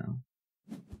 university now,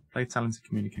 play Talented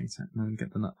Communicator, and then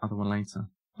get the other one later.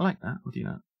 I like that, I'll do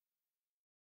that.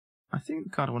 I think the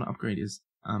card I want to upgrade is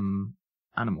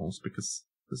animals because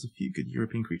there's a few good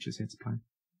European creatures here to play.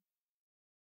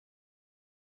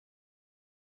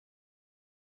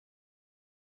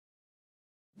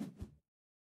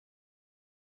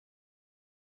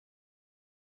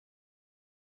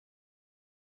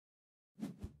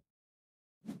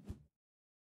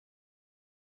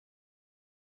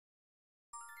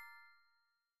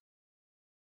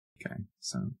 Okay,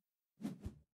 so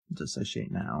let's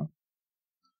associate now.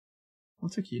 We'll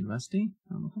take a university,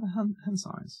 and we'll have a hand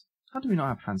size. How do we not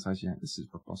have hand size yet? This is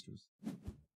preposterous.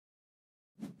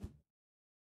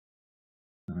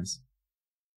 Nice.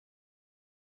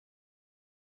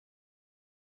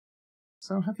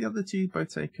 So have the other two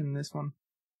both taken this one?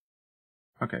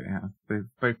 Okay, they have. They've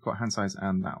both got hand size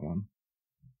and that one.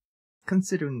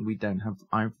 Considering we don't have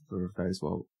either of those,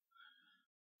 well,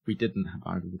 we didn't have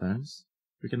either of those,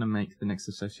 we're going to make the next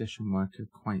association worker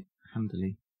quite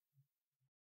handily.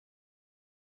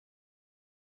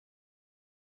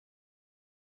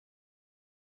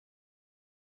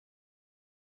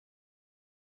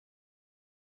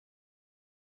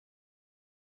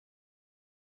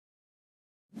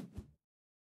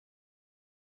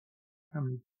 How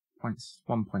many points?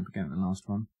 1 point for getting the last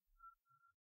one.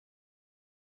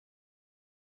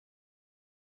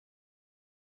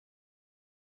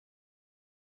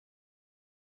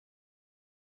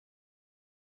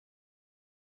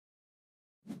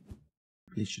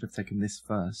 Really should have taken this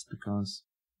first, because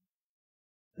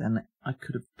then I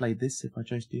could have played this if I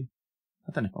chose to.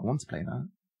 I don't know if I want to play that.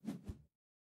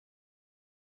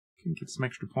 Can get some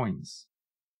extra points.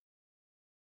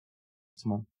 Some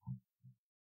more.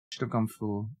 Should have gone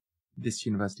for this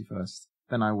university first.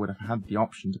 Then I would have had the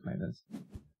option to play this.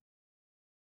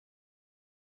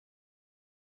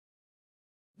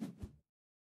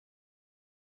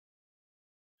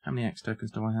 How many X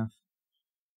tokens do I have?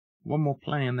 One more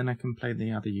play and then I can play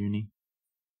the other uni.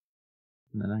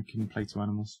 And then I can play 2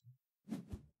 animals.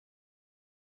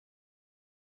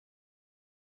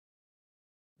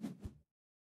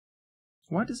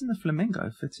 Why doesn't the flamingo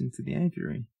fit into the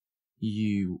aviary?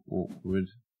 You awkward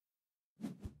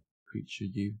creature,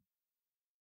 you.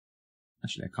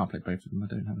 Actually, I can't play both of them. I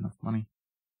don't have enough money.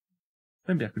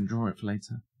 Maybe I can draw it for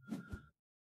later.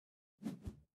 I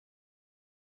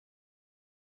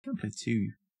can play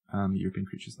 2 European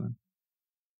creatures though.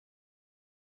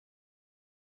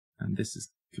 And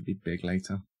this could be big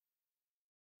later.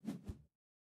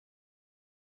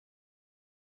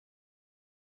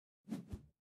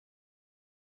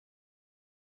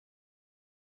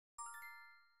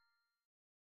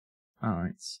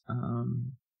 Alright, how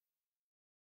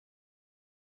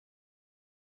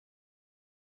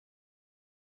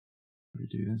do we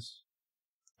do this?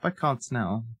 If I cards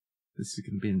now, this is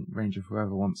going to be in range of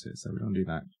whoever wants it, so we don't do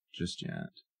that just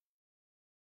yet.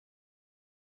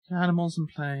 Animals and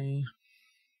play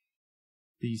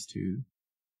these 2.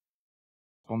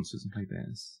 Sponsors and play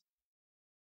this.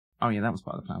 Oh yeah, that was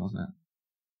part of the plan, wasn't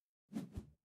it?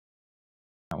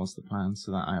 That was the plan,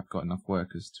 so that I have got enough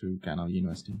workers to get another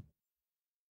university.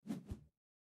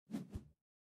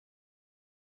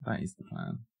 That is the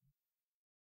plan.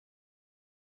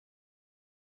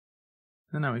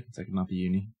 And now we can take another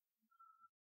uni.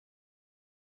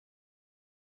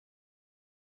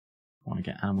 I want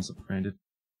to get animals upgraded.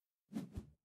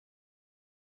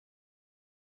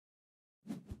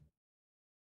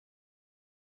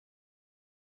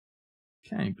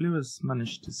 Okay, Blue has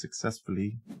managed to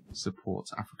successfully support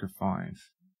Africa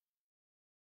 5.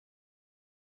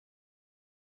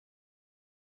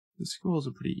 The scores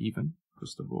are pretty even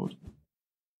across the board.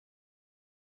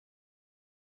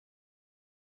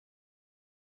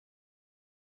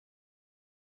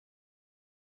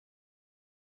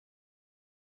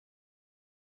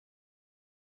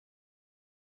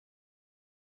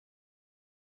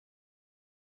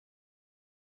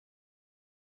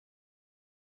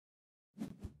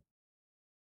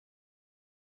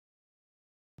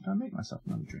 Did I make myself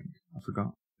another drink? I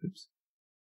forgot. Oops.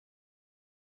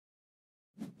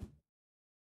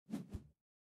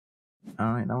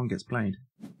 Alright, that one gets played.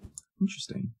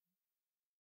 Interesting.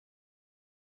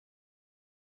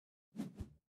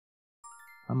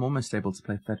 I'm almost able to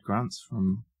play Fed Grants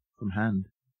from hand.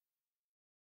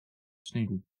 Just need...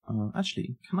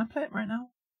 actually, can I play it right now?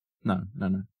 No. I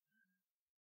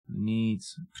need...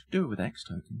 Could do it with X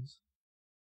tokens.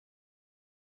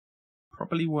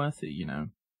 Probably worth it, you know.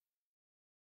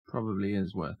 Probably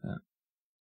is worth it.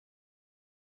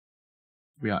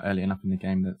 We are early enough in the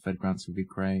game that Fed Grants will be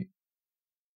great.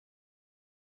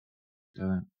 Do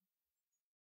it.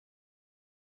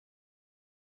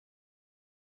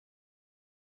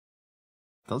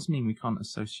 Does mean we can't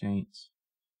associate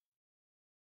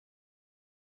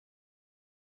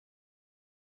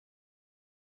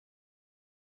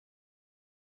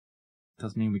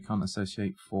Does mean we can't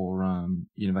associate for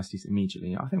universities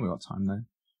immediately. I think we've got time though.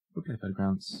 We'll play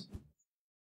Fairgrounds.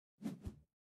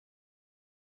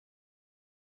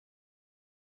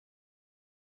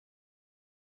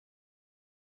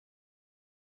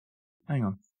 Hang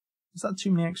on. Is that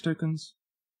too many X tokens?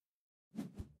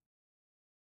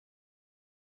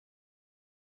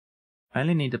 I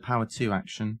only need a power 2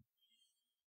 action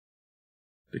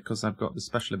because I've got the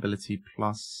special ability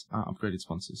plus upgraded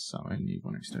sponsors, so I only need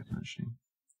 1 X token actually.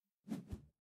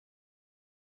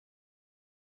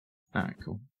 Alright,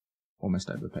 cool. Almost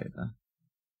overpaid there.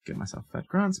 Give myself Fed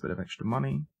grants, a bit of extra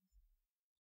money.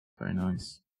 Very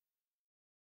nice.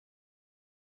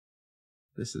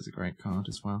 This is a great card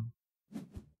as well.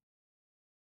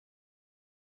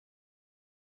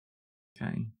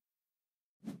 Okay.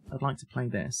 I'd like to play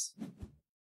this.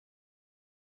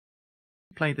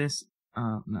 Play this.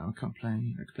 No, I can't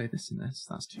play. I could play this and this.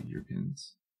 That's 2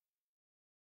 Europeans.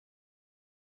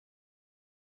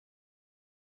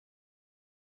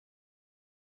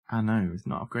 No, it's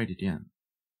not upgraded yet.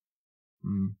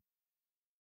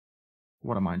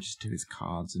 What I might just do is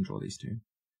cards and draw these 2.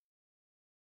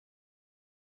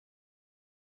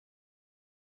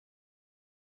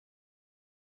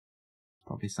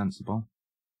 Probably sensible.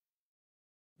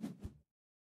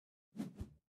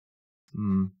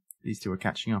 These 2 are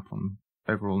catching up on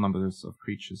overall numbers of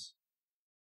creatures.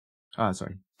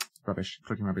 Sorry. Rubbish.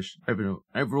 Clicking rubbish.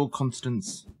 Overall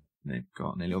continents. They've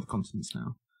got nearly all the continents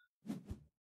now.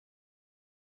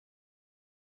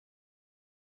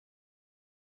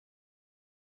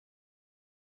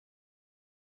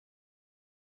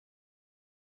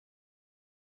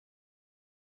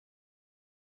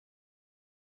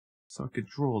 So I could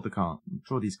draw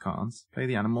these cards, play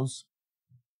the animals.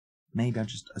 Maybe I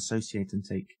just associate and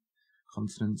take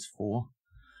continents 4.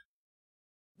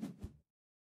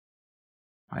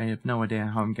 I have no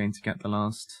idea how I'm going to get the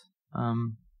last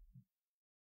tag,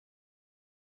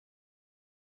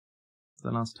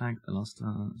 the last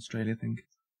Australia thing.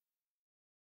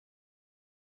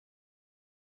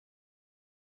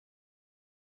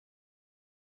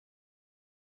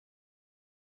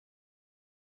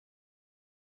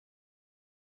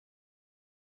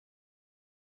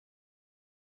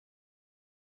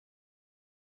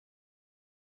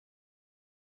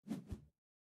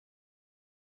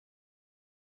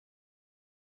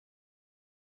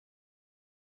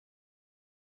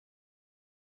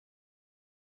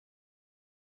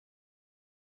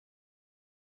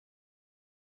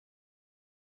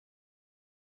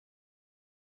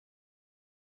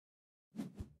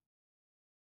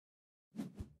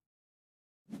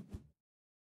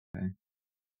 Okay.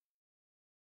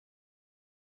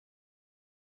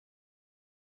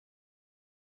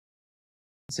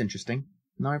 It's interesting.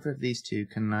 Neither of these 2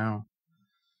 can now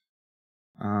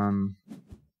do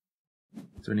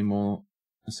any more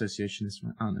associations.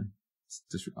 Oh no,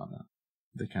 disregard that.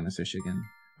 They can associate again,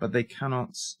 but they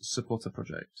cannot support a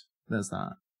project. There's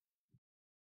that.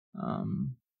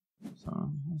 So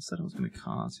I said I was going to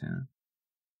card here.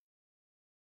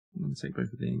 I'm going to take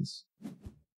both of these.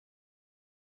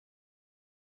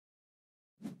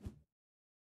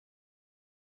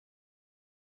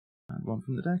 And 1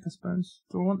 from the deck, I suppose.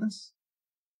 Do I want this?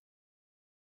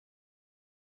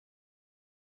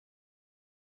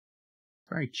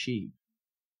 Very cheap.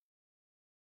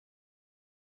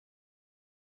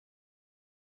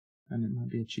 And it might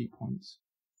be a cheap point.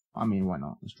 I mean, why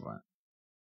not? Let's draw it.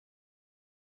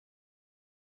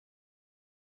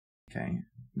 Okay,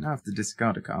 now I have to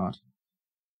discard a card.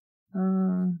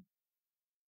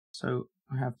 So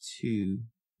I have 2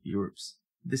 Europes.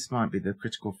 This might be the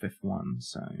critical 5th one,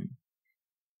 so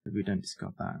maybe we don't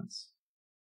discard that.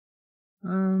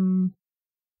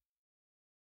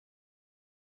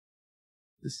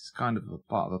 This is kind of a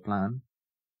part of a plan.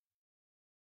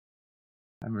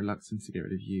 I'm reluctant to get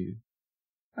rid of you.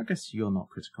 I guess you're not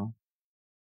critical.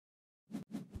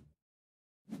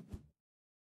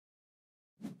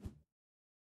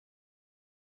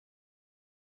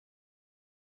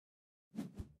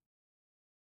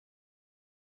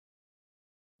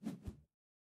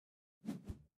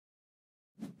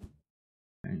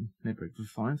 Okay, no break for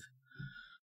 5.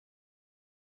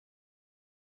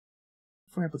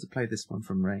 If we're able to play this one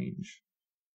from range,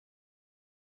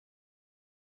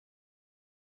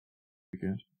 be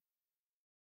good.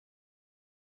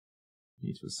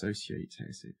 Need to associate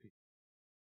ASAP.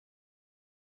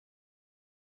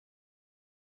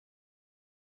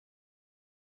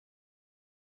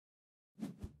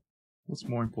 What's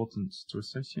more important, to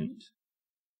associate?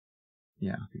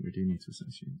 Yeah, I think we do need to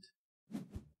associate.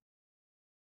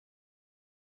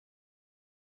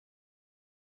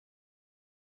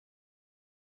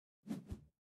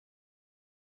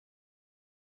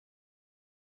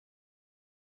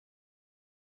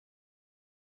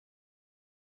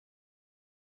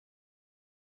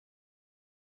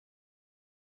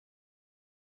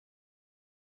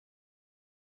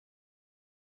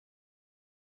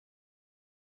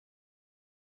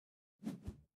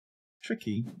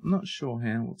 Tricky. I'm not sure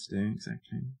here what to do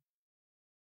exactly.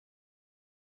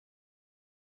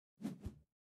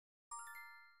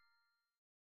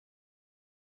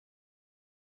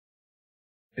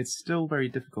 It's still very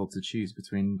difficult to choose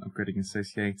between upgrading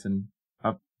Associate and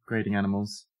upgrading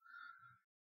animals.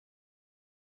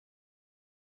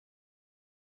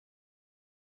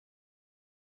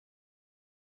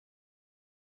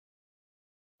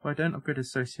 If I don't upgrade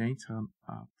Associate,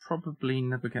 I'll probably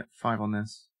never get 5 on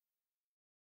this.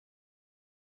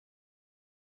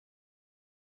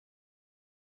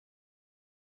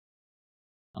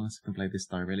 Unless I can play this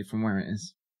die really from where it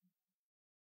is.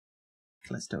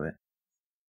 Let's do it.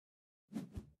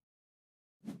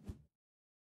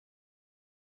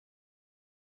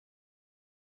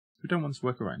 We don't want to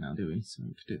work it right now, do we? So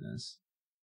we could do this.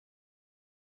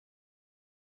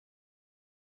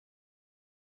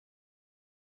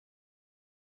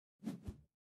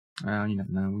 You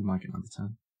never know, we might get another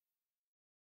turn.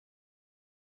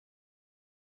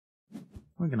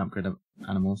 We're going to upgrade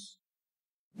animals.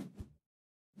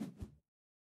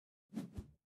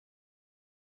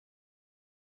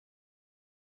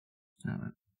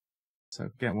 Alright. So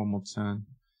get one more turn.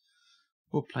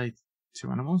 We'll play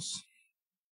 2 animals.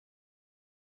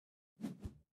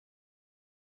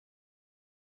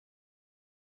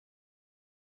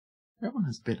 Everyone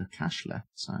has a bit of cash left,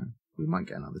 so we might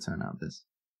get another turn out of this.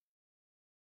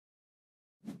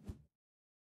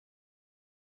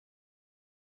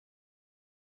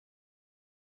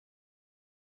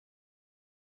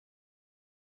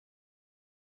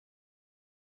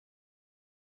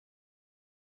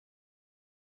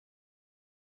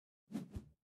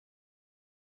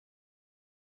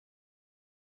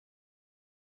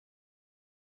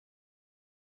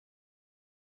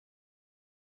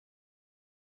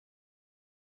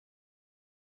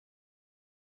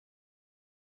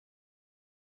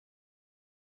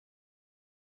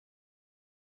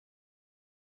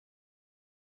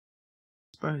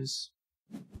 I suppose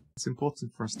it's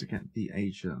important for us to get the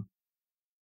Asia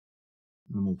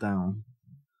animal down.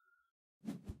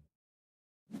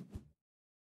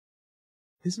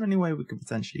 Is there any way we could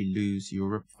potentially lose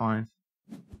Europe 5?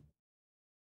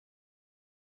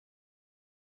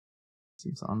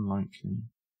 Seems unlikely.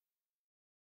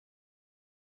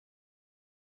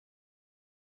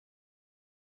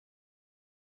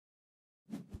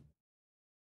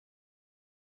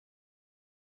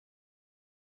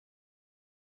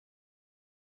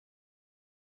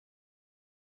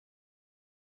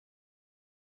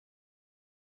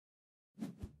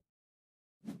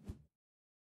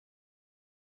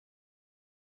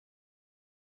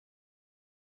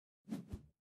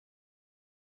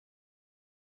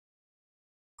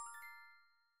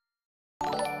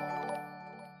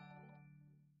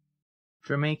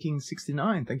 Making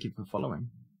 69, thank you for following.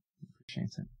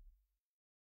 Appreciate it.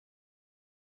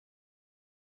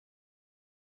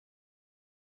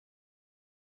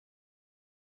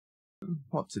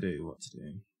 What to do?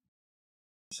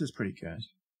 This is pretty good.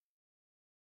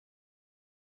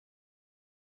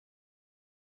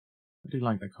 I do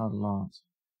like that card a lot.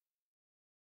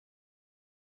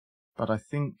 But I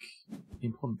think the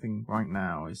important thing right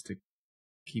now is to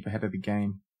keep ahead of the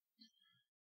game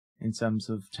in terms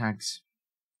of tags.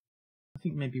 I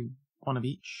think maybe one of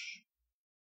each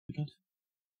would be good.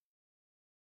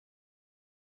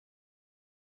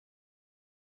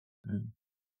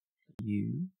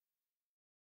 You.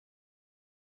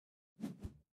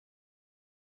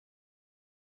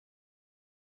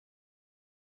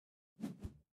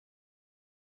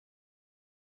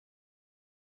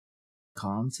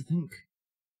 Can't, I think.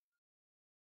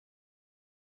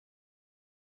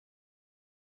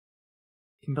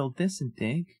 Can build this and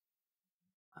dig.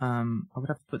 I would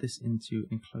have to put this into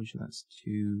enclosure that's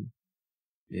too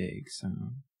big, so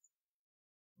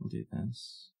we'll do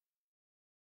this.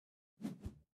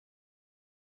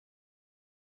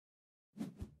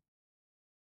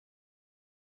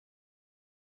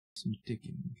 Some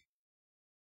digging.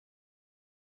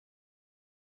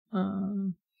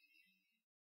 Let's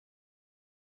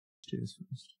do this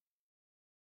first.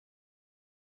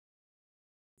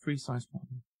 Free size 1.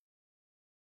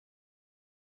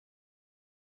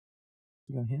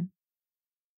 Go here.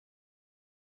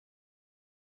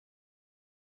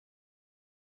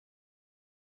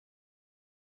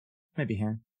 Maybe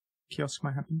here. Kiosk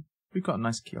might happen. We've got a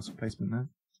nice kiosk placement there.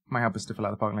 Might help us to fill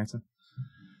out the park later.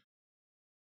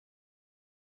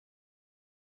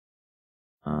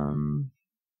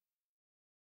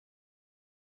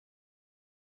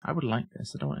 I would like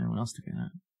this. I don't want anyone else to get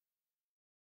it.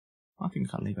 I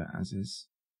think I'll leave it as is.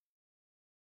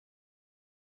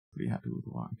 Pretty happy with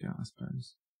what I got, I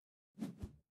suppose.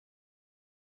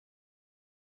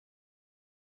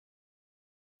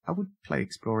 I would play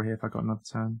Explorer here if I got another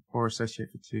turn, or Associate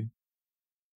for 2.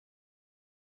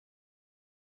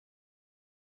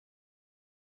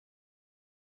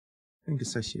 I think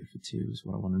Associate for 2 is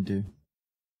what I want to do.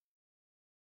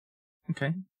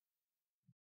 Okay.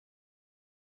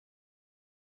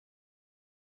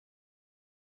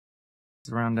 Is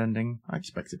the round ending? I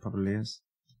expect it probably is.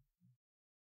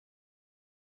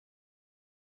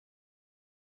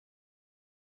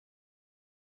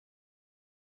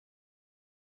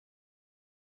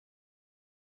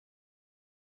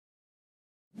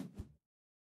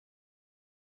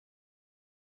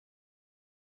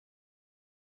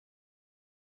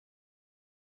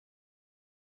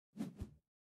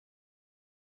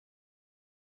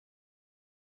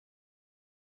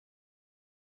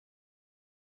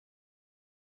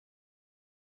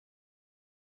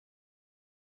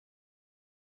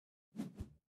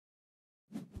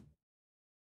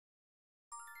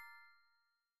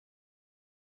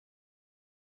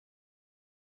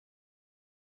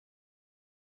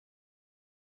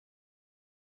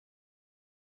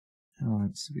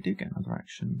 Alright, so we do get another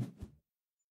action.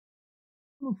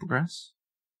 We'll progress.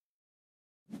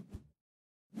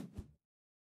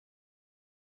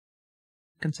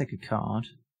 Can take a card.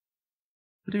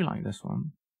 I do like this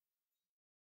one.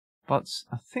 But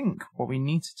I think what we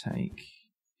need to take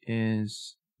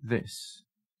is this.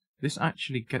 This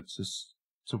actually gets us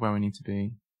to where we need to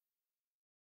be.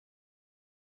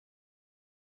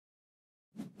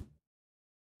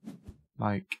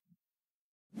 Like,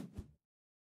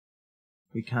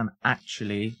 we can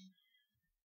actually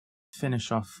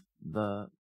finish off the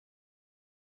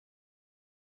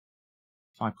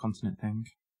 5-continent thing.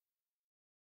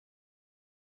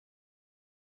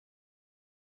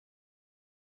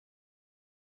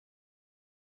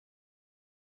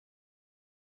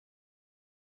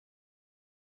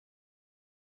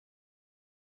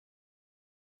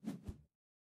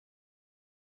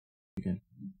 Good.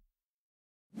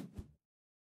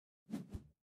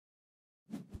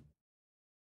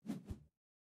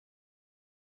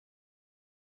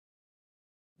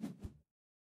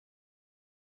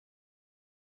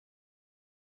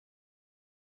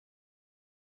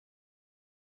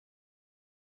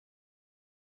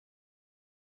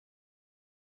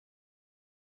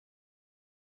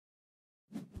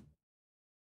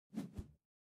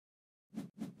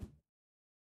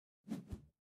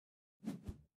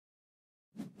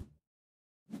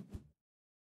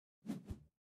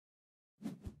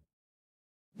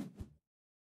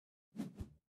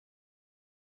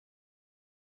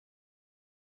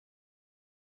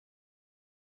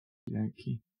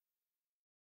 Okay.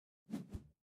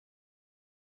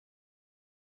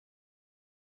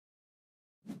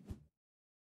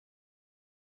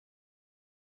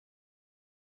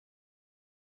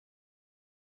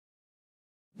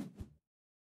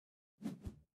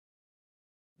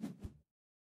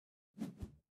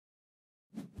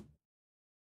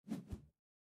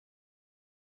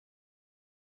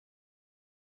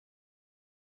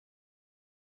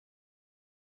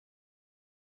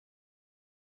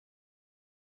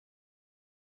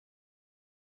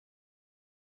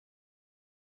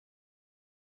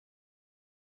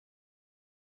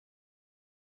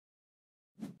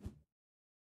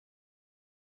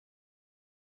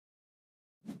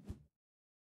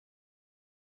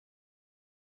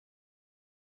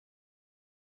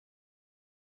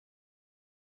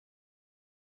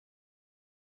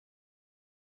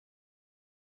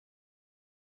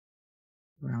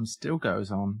 Round still goes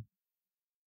on.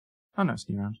 Oh no, it's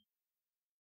a new round.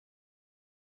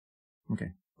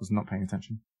 Okay, was not paying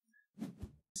attention.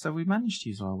 So we managed to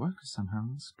use our workers somehow,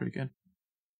 that's pretty good.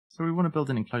 So we want to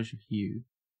build an enclosure for you.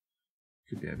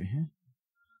 Could be over here.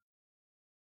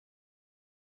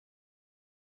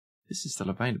 This is still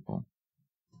available.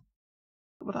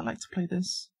 Would I like to play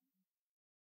this?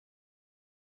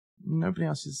 Nobody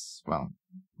else is... well,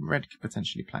 red could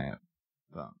potentially play it,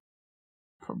 but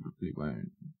probably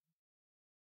won't.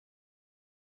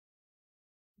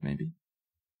 Maybe.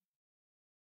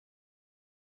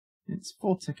 It's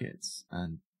 4 tickets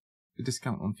and a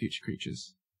discount on future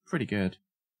creatures. Pretty good.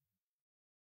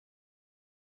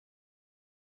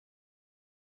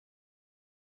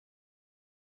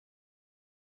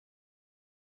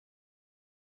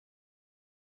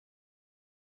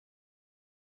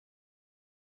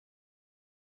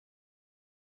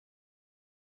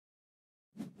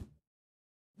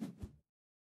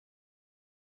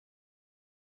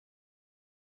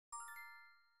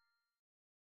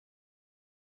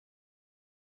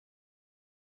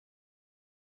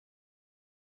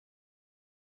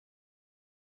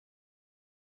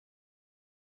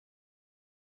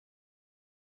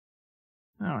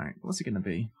 Alright, what's it going to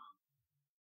be?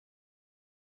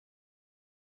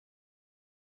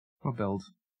 What build?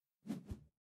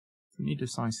 We need a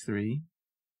size 3.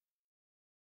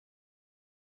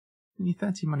 We need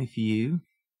 30 money for you.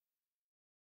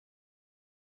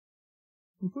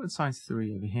 We'll put a size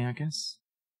 3 over here, I guess.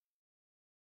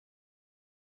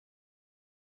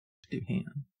 Do here.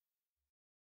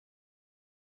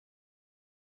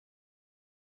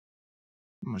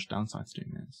 Not much downside to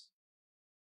doing this.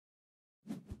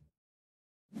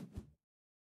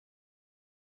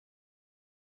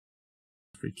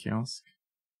 Free kiosk.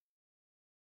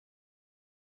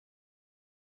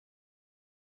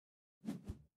 I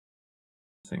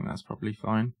think that's probably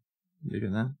fine. Leave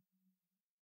it there.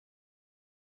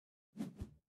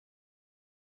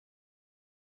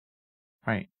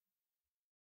 Right.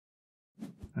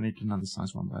 I need another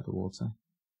size 1 by the water.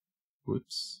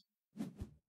 Whoops.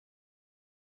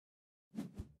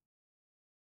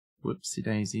 Whoopsie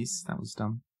daisies, that was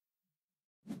dumb.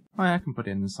 Oh yeah, I can put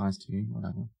it in the size 2,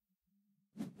 whatever.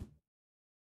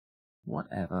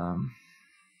 Whatever.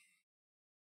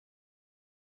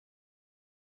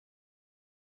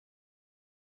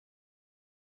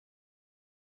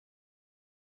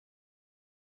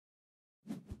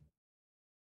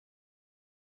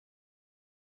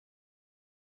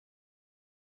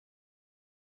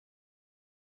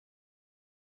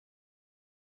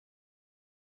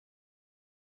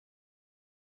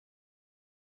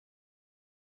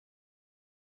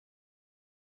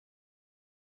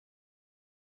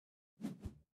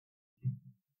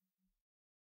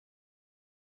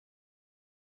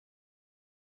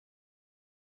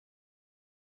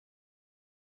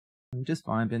 I'm just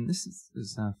vibing. This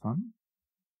is fun.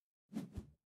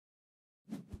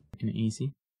 Making it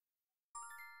easy.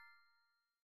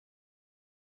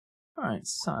 Alright,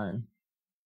 so I'd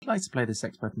like to play this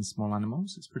expert in small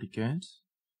animals. It's pretty good.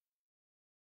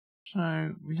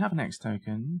 So we have an X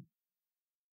token.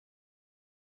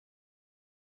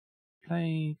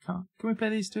 Can we play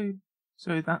these two?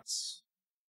 So that's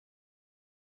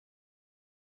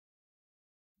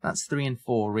 3 and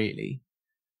 4 really.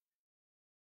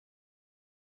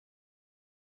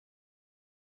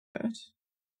 Good.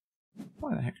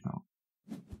 Why the heck not?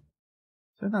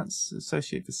 So that's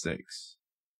associate for 6.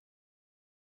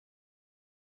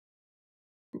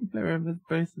 Can we play over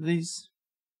both of these?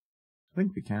 I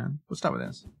think we can. We'll start with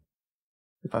this.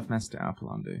 If I've messed it up,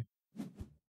 I'll undo.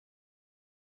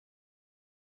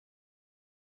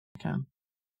 I can.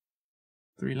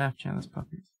 3 left, yeah, that's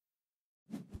perfect.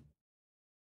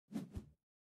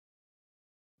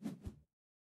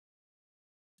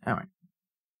 Alright.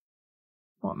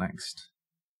 What next?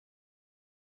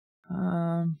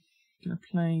 Gonna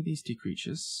play these 2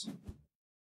 creatures.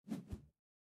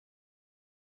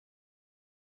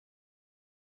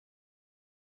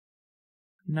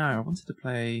 No, I wanted to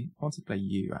play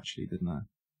you actually, didn't I?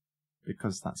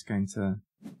 Because that's going to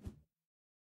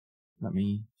let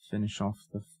me finish off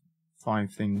the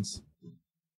 5 things.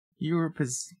 Europe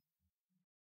is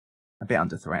a bit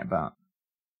under threat, but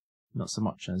not so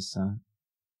much as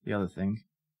the other thing.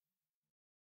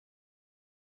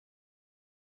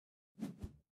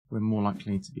 We're more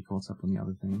likely to be caught up on the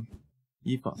other thing.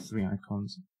 You've got 3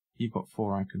 icons. You've got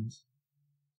 4 icons.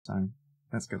 So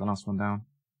let's get the last one down.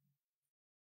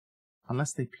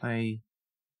 Unless they play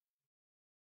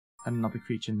another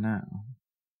creature now.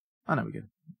 Oh no, we're good.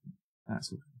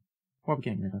 That's all good. What are we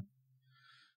getting rid of?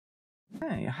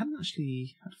 Hey,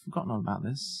 I'd forgotten all about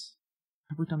this.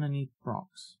 Have we done any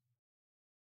rocks?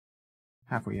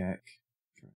 Have we, Ek?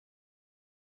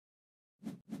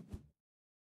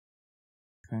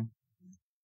 Okay.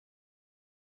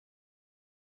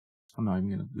 I'm not even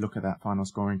going to look at that final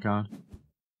scoring card.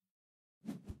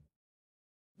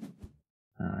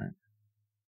 Alright.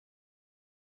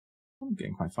 I'm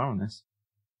getting quite far on this.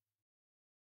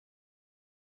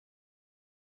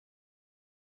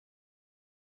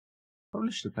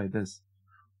 Probably should have played this.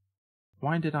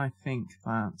 Why did I think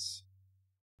that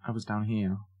I was down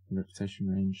here in reputation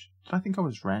range? Did I think I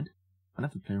was red? I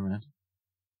never play red.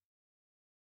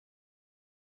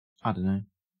 I don't know.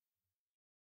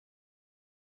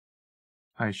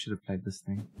 I should have played this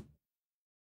thing.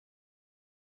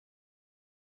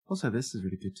 Also, this is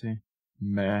really good too.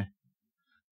 Meh.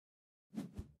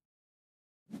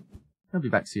 I'll be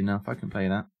back soon enough. I can play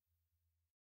that.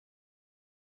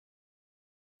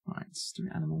 Right, let's do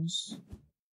animals.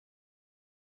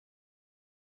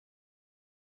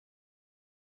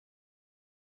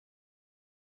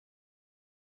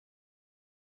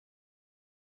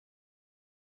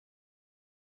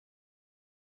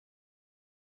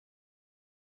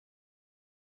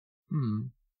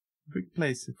 Big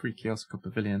place, a free kiosk or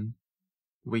pavilion.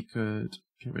 we could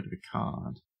get rid of a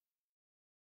card,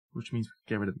 which means we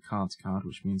could get rid of the cards card,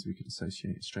 which means we could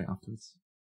associate it straight afterwards.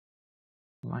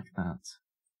 Like that.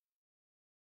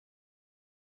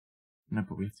 No,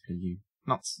 but we have to pay you.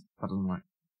 Nuts. That doesn't work.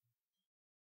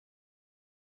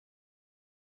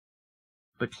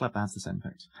 But Clever has the same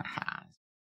effect. Haha.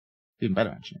 Even better,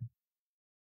 actually.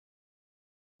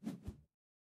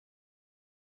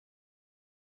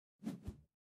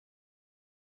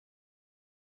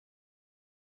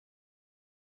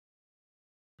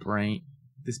 Brain.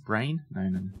 This brain? No,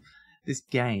 no, no. This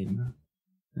game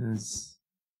is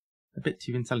a bit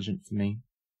too intelligent for me.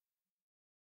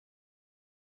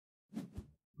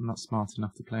 I'm not smart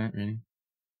enough to play it, really.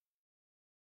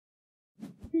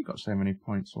 We got so many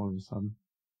points all of a sudden.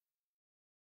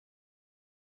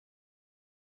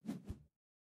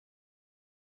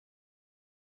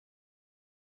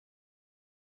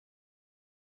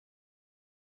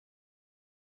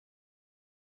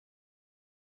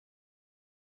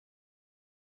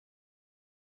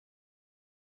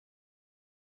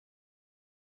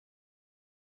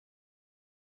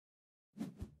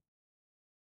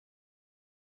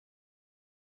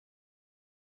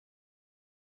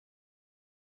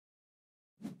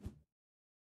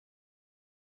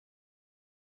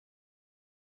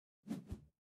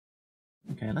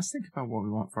 Okay, let's think about what we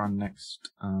want for our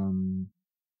next thing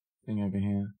over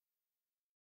here.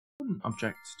 I wouldn't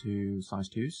object to size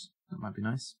 2s. That might be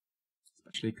nice.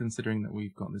 Especially considering that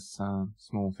we've got this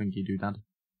small thingy doodad.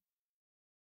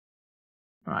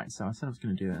 Alright, so I said I was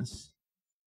going to do this.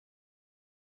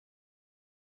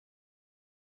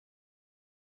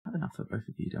 We have enough for both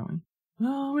of you, don't we?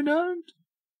 No, we don't!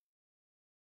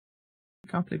 We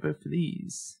can't play both of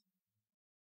these.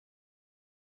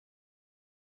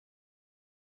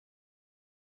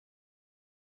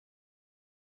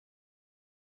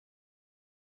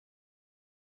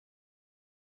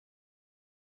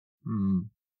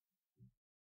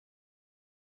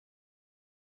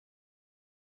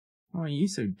 Why are you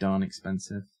so darn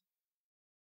expensive?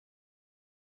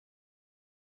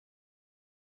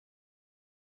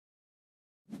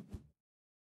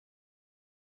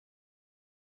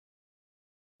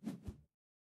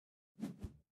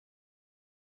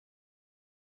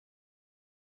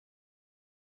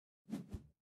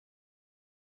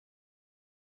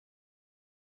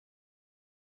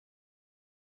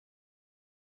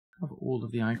 I have all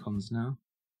of the icons now.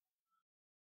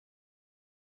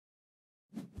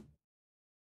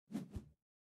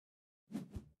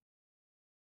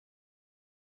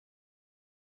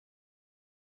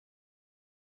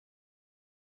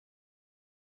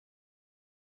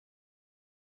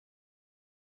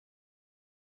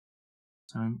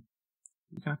 So, we're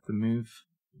going to have to move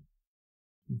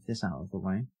this out of the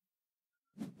way.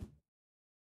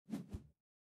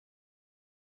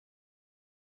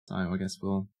 So, I guess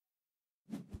we'll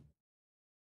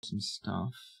some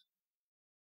stuff.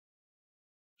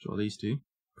 Draw these two.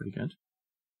 Pretty good.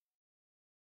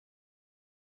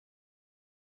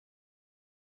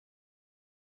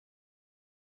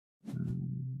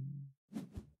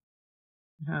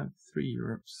 We have 3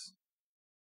 Europes.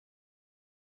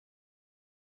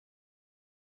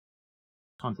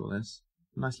 Can't draw this.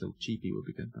 A nice little cheapie would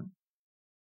be good, though.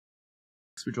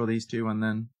 So we draw these two and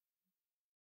then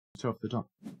 2 off the top.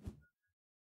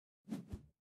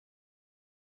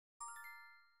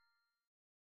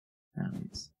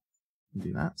 And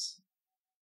do that.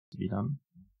 To be done.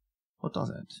 What does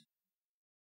it?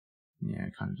 Yeah,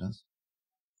 it kind of does.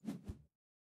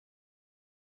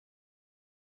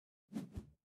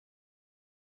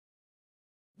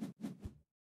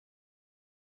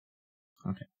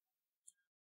 Okay.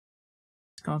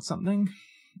 Discard something.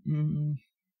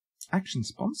 Action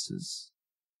sponsors.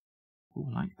 Oh,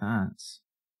 I like that.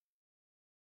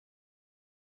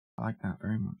 I like that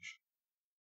very much.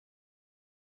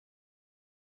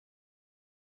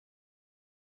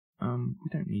 We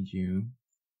don't need you.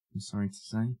 I'm sorry to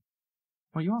say.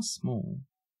 Well, you are small.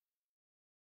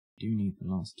 You do need the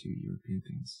last 2 European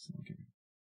things. Okay.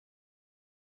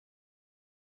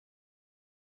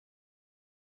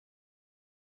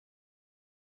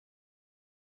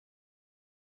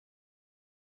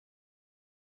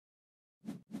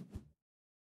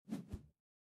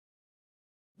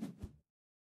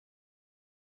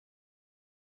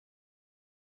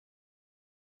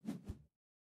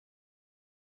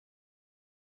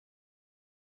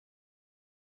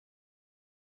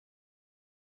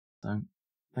 So,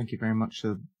 thank you very much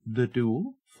to The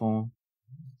Duel for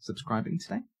subscribing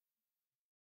today.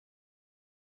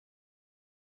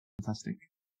 Fantastic.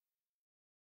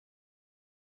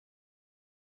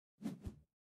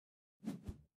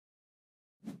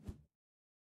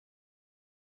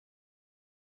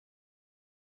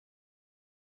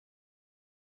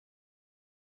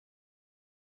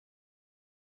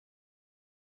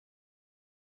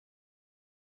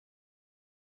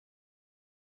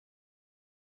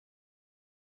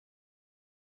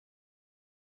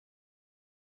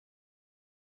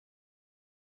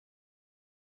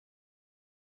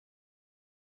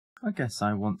 I guess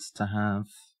I want to have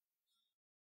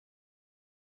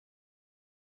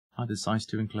either size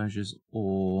 2 enclosures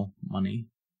or money.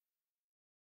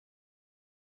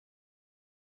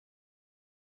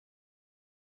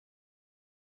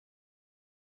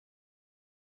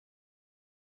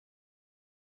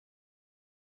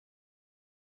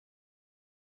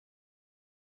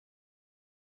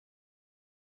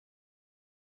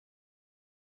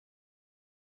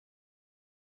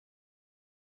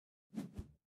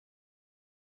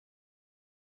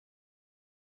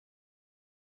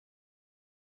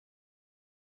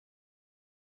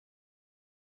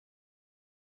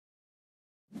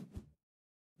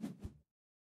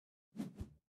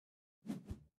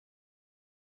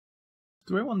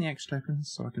 Do I want the X tokens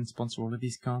so I can sponsor all of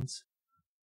these cards?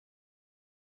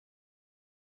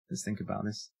 Let's think about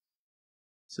this.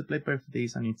 So to play both of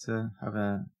these, I need to have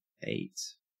a 8.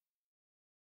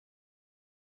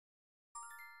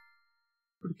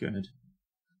 Pretty good.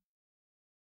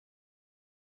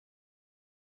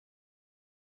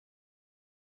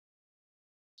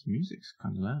 This music's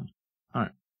kind of loud.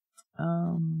 Alright.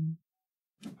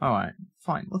 Alright,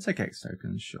 fine. We'll take X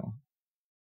tokens, sure.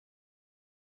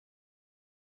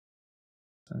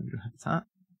 So we'll have that.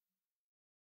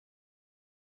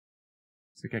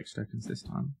 Take X tokens this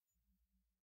time.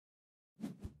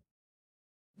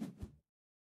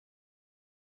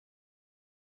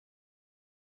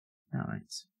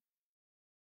 Alright.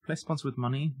 Play sponsor with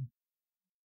money.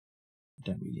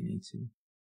 Don't really need to.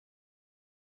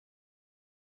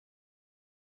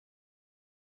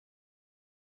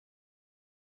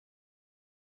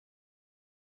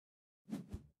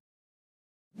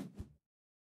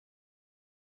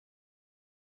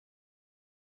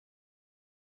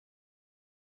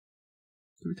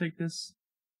 Do we take this?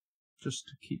 Just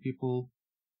to keep people...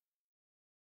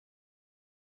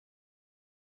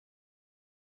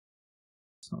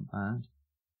 It's not bad.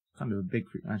 Kind of a big...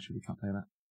 Actually, we can't play that.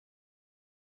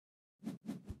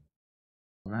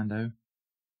 Rando.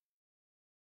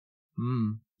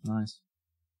 Nice.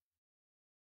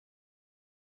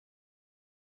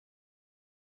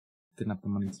 Didn't have the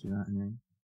money to do that anyway.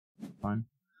 Fine.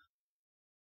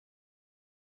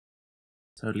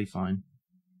 Totally fine.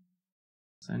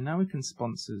 So now we can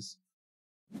sponsors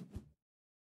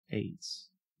 8,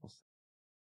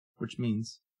 which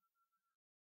means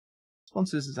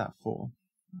sponsors is at 4.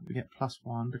 We get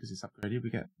 +1 because it's upgraded. We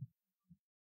get,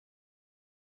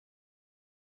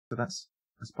 so that's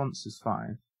a sponsors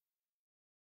 5.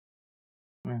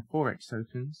 We have 4 X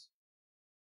tokens.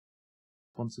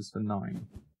 Sponsors for 9.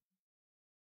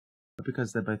 But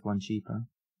because they're both 1 cheaper,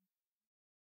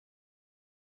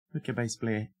 we can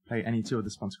basically play any 2 of the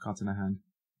sponsor cards in our hand.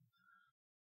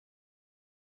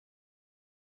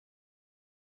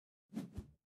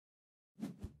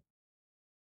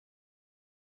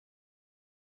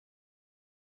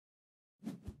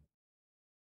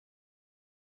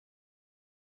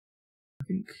 I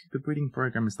think the breeding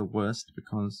program is the worst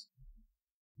because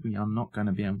we are not going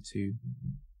to be able to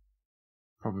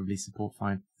probably support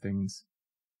 5 things.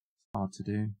 It's hard to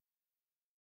do.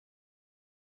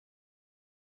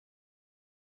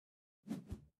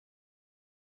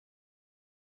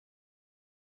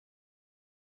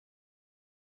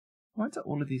 Why do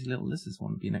all of these little lizards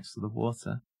want to be next to the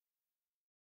water?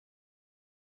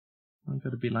 I've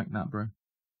got to be like that, bro.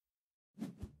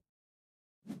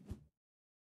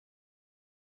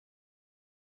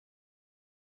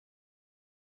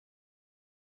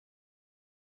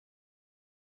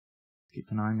 Keep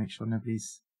an eye, make sure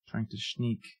nobody's trying to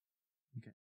sneak and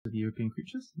get to the European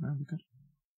creatures. No, we're good.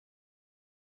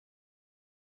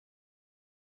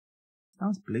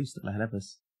 How's blue still ahead of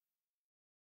us?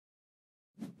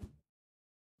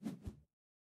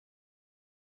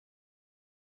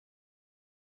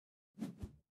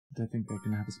 I don't think they're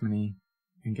going to have as many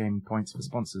in-game points for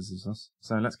sponsors as us.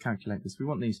 So let's calculate this. We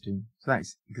want these 2. So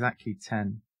that's exactly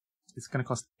 10. It's going to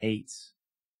cost 8.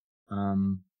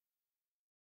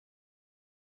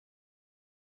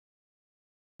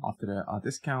 After our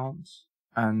discount.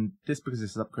 And this, because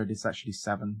this is upgraded, it's actually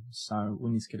 7. So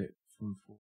we need to get it from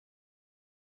 4.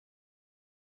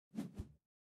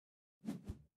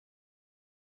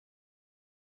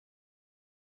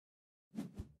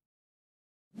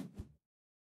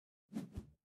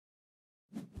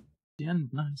 The end,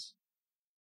 nice.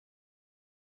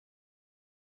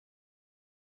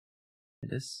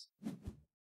 It is.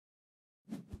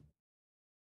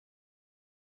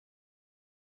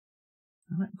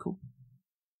 Alright, cool.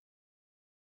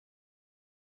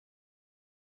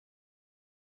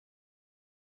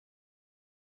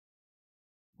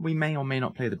 We may or may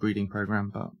not play the breeding program,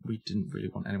 but we didn't really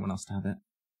want anyone else to have it.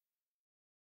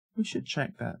 We should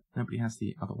check that nobody has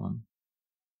the other one.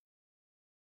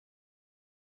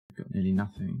 We've got nearly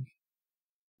nothing.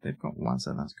 They've got one,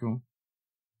 so that's cool.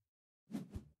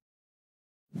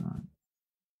 Right.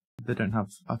 They don't have,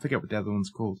 I forget what the other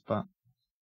one's called, but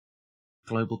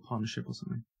Global Partnership or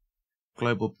something.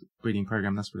 Global Breeding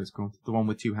Program, that's what it's called. The one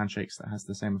with 2 handshakes that has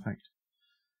the same effect.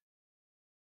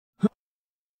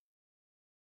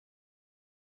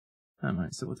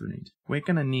 Alright, so what do we need? We're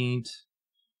gonna need...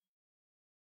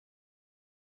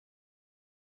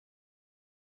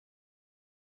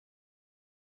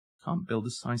 Can't build a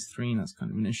size 3, that's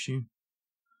kind of an issue.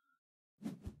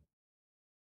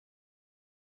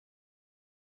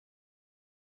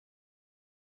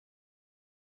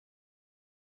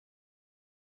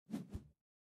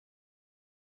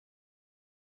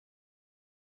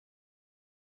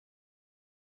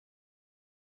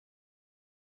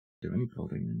 Do any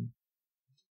building then.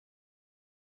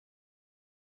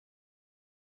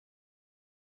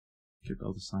 Could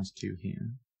build a size 2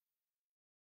 here.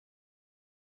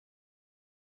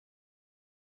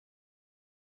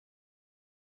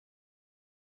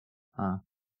 Ah.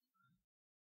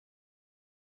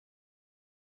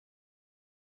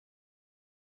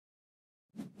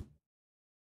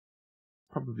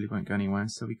 Probably won't go anywhere,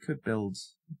 so we could build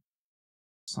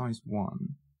size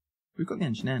 1. We've got the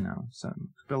engineer now, so we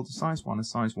could build a size 1, a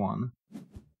size 1.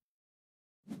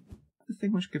 The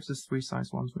thing which gives us 3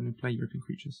 size 1s when we play European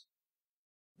creatures.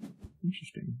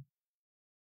 Interesting.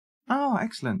 Oh,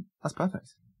 excellent. That's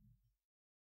perfect.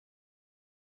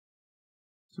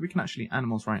 So we can actually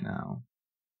animals right now.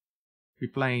 We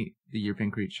play the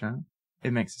European creature.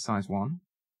 It makes a size 1.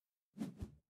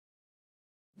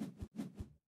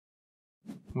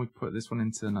 We put this one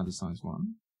into another size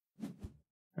 1.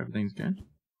 Everything's good.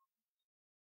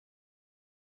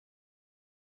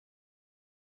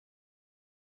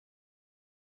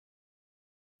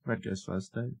 Red goes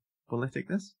first though. Will they take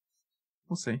this?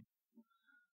 We'll see.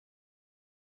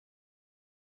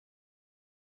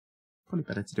 Probably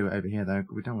better to do it over here though,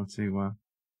 but we don't want to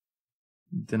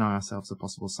deny ourselves a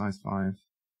possible size 5.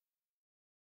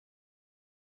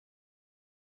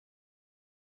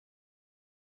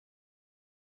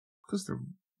 Because the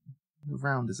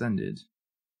round has ended.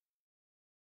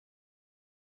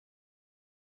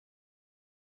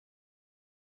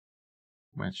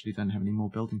 We actually don't have any more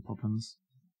building problems.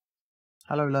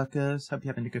 Hello lurkers, hope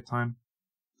you're having a good time.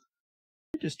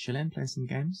 We're just chilling, playing some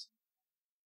games.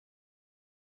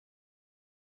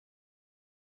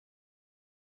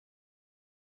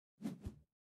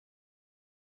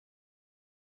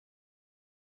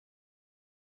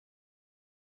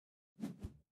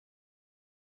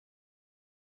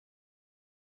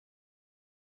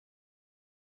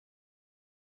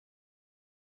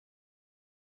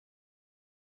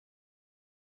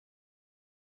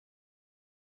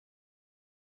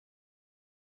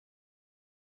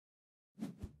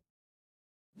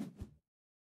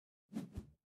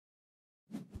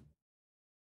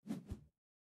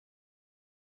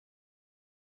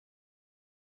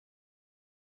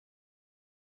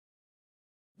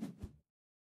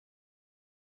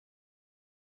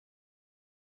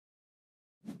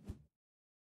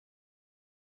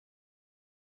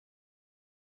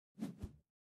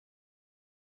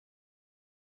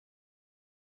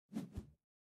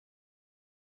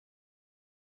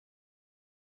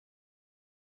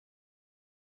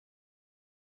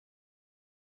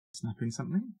 Snapping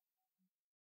something?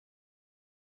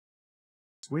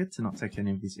 It's weird to not take any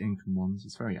of these income ones.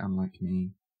 It's very unlike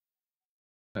me.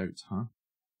 Boat, huh?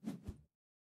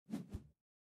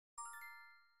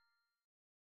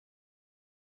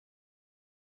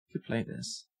 Could play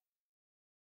this.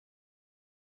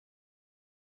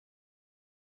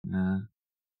 Nah.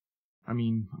 I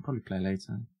mean, I'll probably play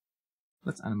later.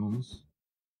 Let's animals.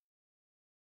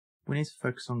 We need to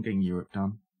focus on getting Europe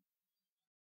done.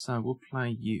 So we'll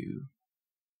play you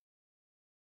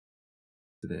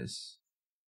for this.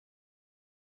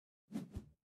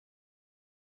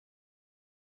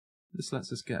 This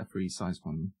lets us get a free size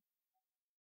 1.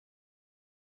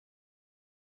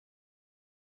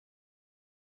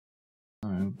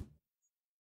 So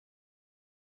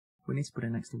we need to put it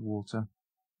next to water.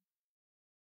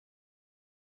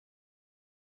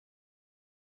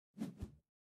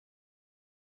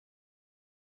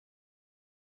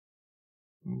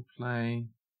 We'll play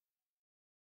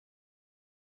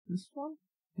this one?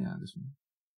 Yeah, this one.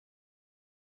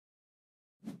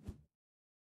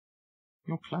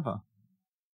 You're clever.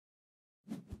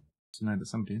 To know that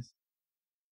somebody is.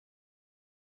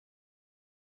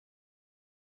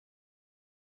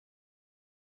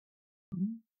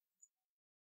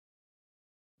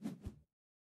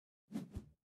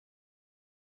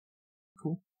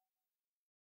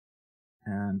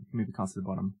 And move the cards to the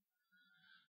bottom.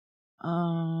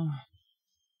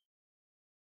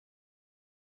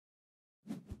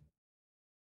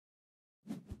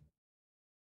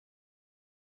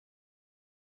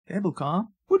 Cable car?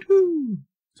 Woohoo!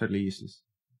 Totally useless.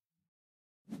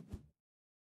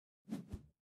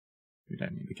 We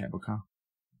don't need the cable car.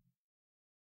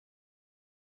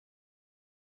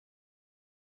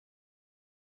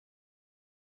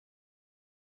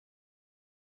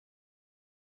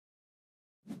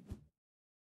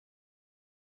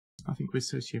 I think we're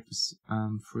associated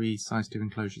with 3 size 2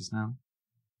 enclosures now.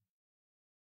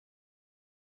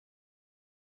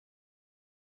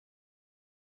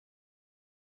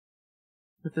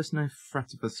 If there's no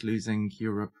threat of us losing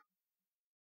Europe,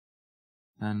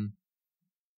 then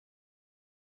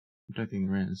I don't think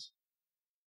there is.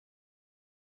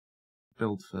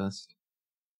 Build first.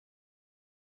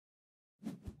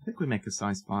 I think we make a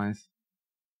size 5.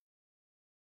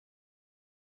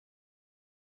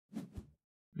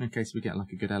 In case we get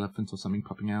like a good elephant or something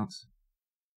popping out.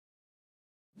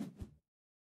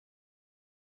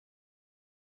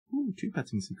 Ooh, 2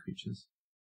 petting sea creatures.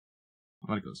 I've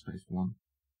only got space for 1.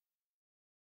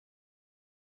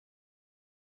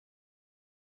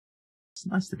 It's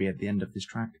nice to be at the end of this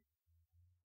track.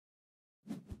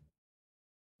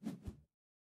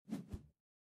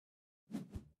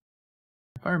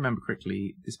 If I remember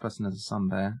correctly, this person has a sun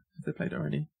there. Have they played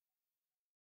already?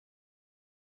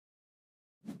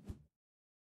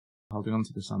 Holding on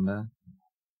to the sun there.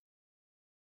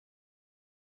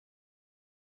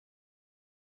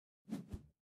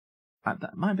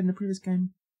 That might have been the previous game.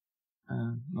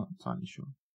 Not entirely sure.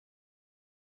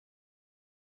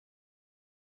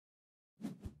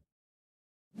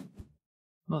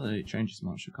 Not that it changes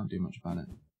much, I can't do much about it.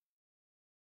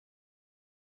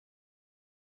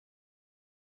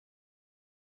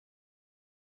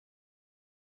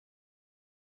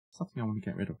 Something I want to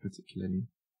get rid of particularly.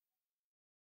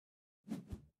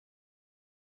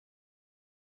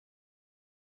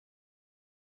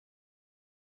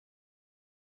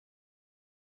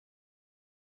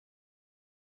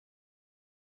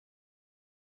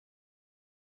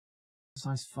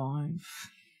 Size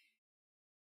 5.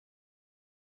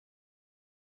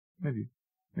 Maybe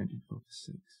 4 to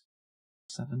 6.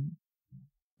 7.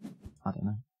 I don't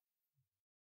know.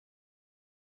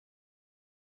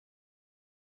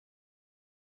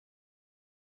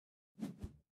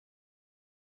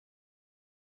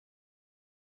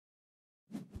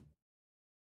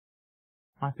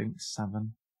 I think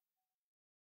 7.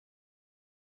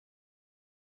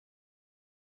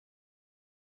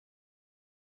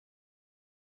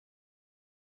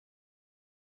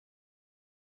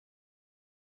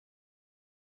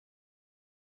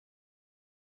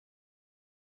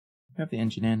 We have the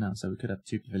engineer now, so we could have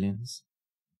 2 pavilions.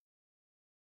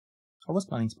 I was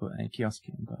planning to put a kiosk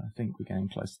in, but I think we're getting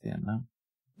close to the end now.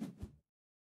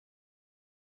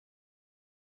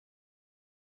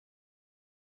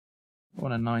 I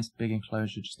want a nice big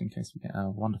enclosure just in case we get a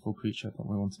wonderful creature that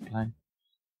we want to play.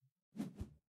 We're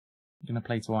going to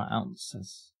play to our outs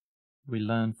as we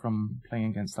learn from playing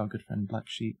against our good friend Black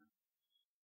Sheep.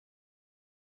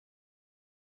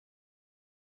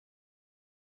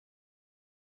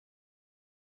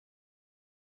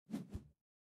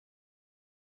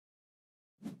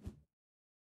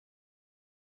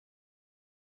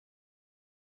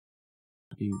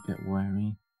 Be a bit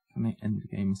wary. Can they end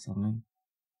the game suddenly?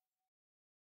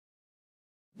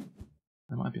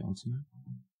 There might be ultimate.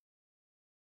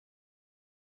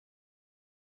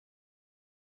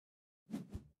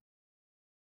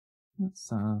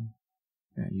 Let's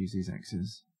use these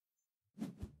X's.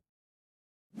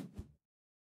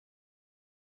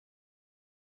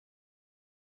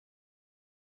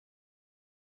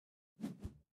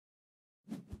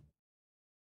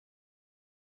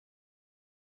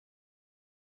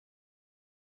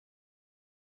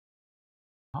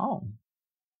 Oh,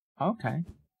 okay.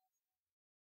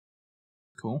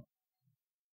 Cool.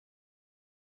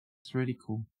 It's really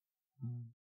cool.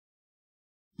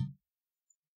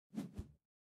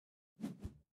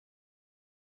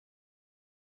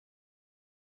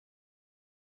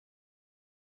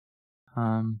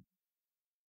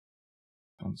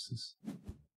 Bounces.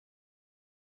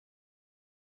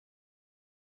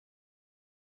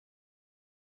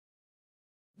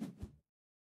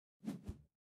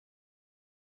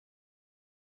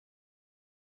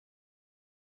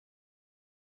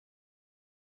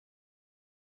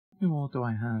 How many more do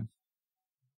I have?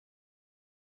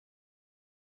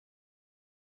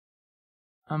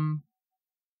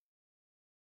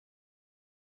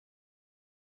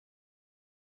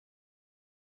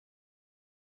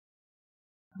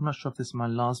 I'm not sure if this is my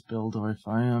last build or if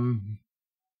I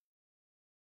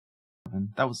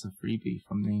that was a freebie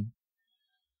from the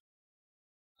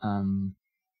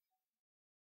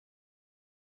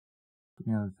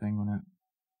other thing, wasn't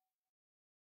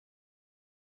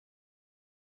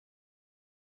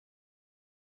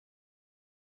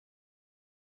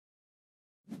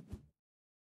it?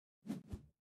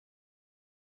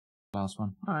 Last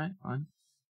one. Alright, fine.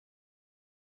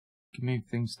 Can move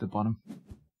things to the bottom.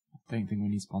 I don't think we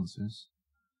need sponsors.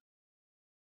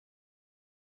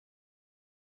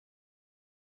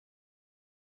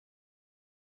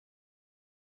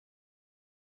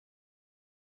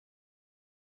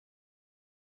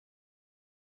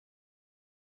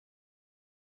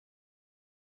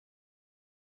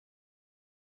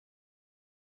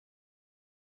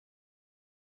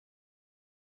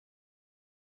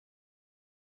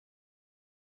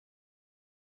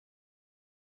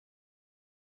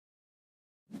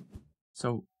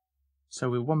 So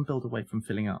we're one build away from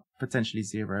filling up, potentially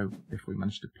 0 if we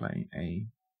manage to play a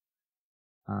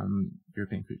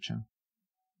European creature.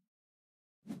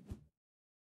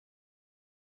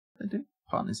 They do?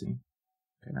 Partners in.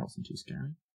 Okay, that wasn't too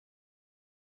scary.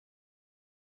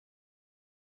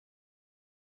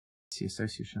 See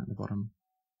association at the bottom.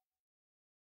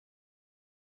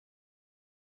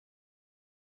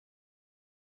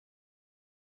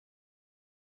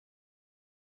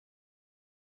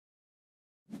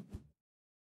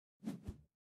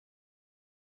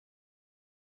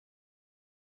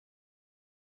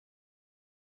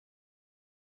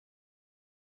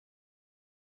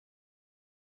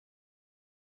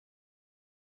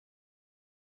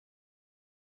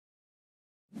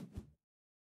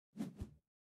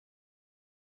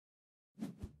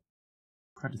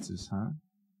 Predators, huh?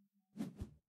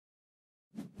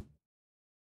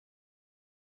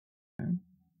 Okay.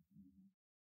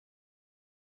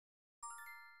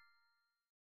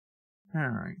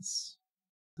 Alright. So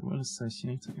we'll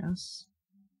associate, I guess.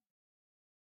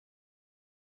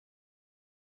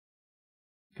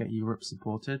 Get Europe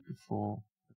supported before.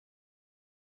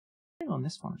 Hang on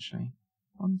this one actually.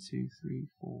 1, 2, 3,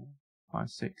 4, 5,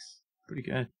 6. Pretty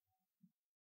good.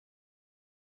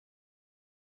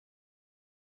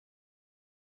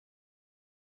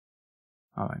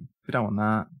 Alright, we don't want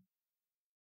that.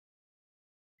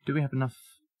 Do we have enough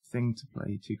thing to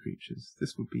play 2 creatures?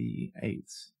 This would be 8.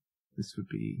 This would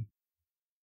be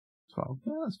 12.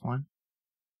 Yeah, that's fine.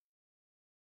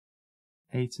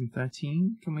 8 and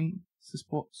 13. Can we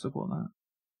support that?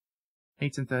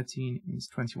 8 and 13 is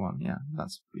 21. Yeah,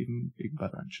 that's even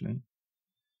better actually.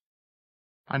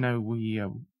 I know we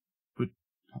would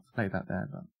have to play that there,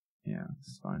 but yeah,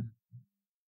 it's fine.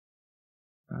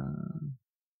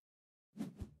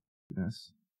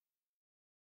 This.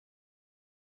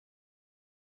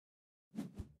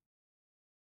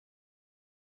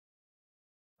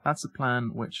 That's a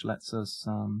plan which lets us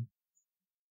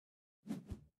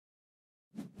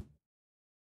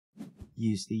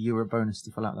use the Euro bonus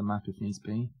to fill out the map if needs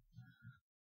be.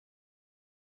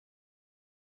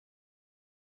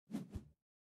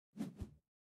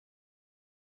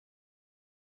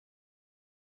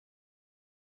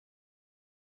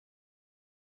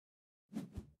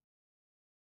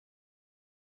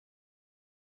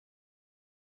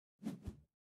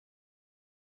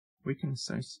 We can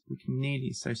nearly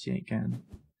associate again.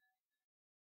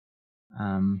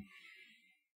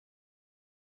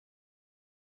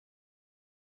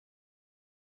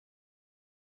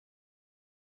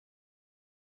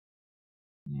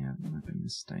 Yeah, that might be a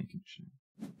mistake actually.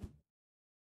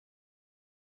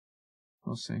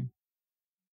 We'll see.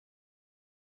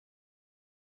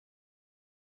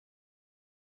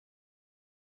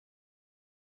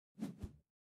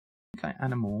 Okay,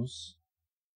 animals.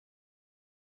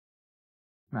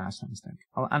 No, that's not a mistake.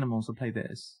 Animals, I'll play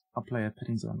this. I'll play a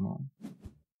petting zoo animal.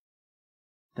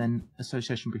 Then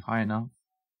association will be high enough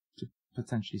to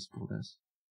potentially support this.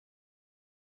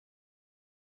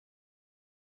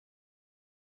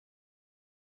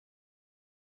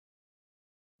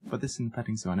 But this in the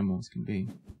petting zoo animals can be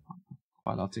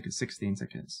quite a lot of tickets, 16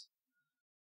 tickets.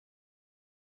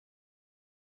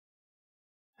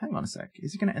 Hang on a sec,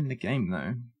 is he going to end the game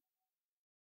though?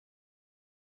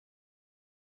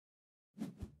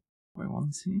 Wait,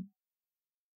 want to?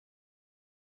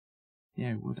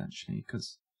 Yeah, it would actually,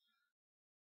 because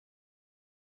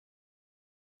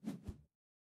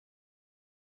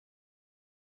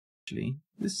actually,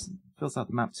 this fills out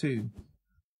the map too.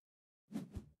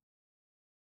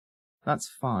 That's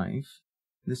 5.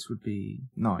 This would be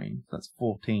 9. That's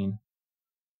 14.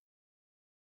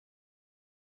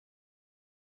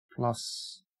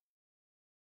 Plus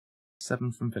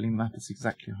 7 from filling the map is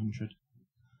exactly 100.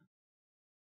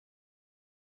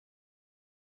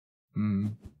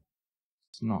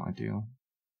 It's not ideal.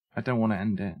 I don't want to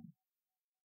end it.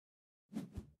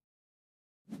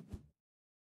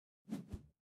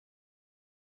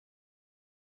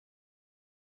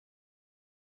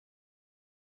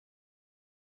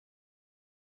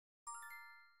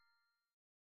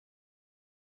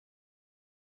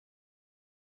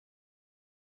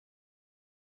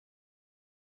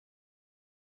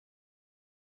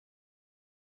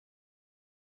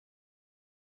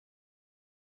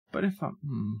 But if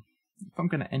I'm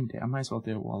going to end it, I might as well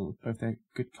do it while both their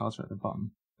good cards are at the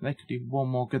bottom. They could do one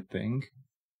more good thing.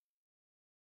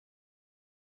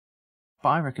 But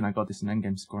I reckon I got this in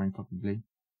endgame scoring, probably.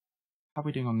 How are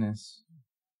we doing on this?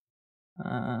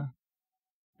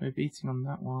 We're beating on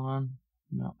that one.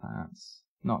 Not that.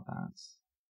 Not that.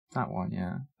 That one,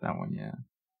 yeah. That one, yeah.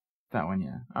 That one,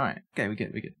 yeah. Alright, okay, we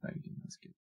get. That's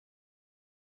good.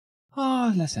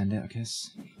 Oh, let's end it, I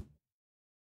guess.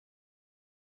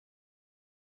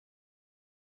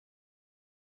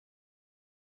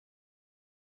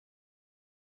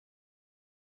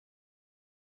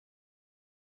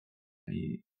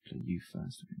 Play you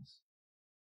first, I guess.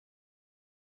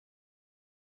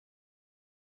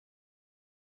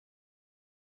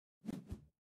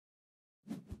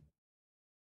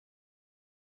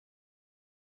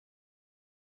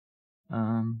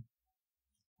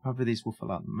 However, these will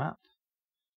fill out the map.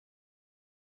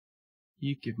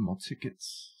 You give more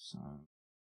tickets, so...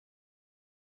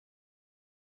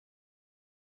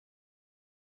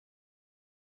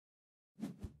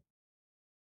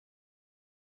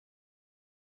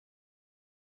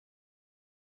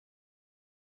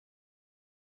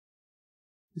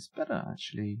 It's better,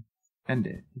 actually, end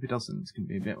it. If it doesn't, it's going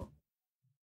to be a bit...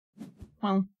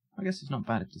 Well, I guess it's not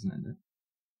bad if it doesn't end it.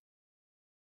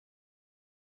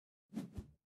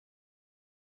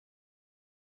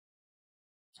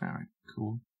 Alright,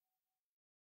 cool.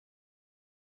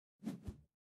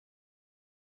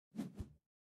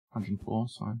 104,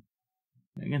 so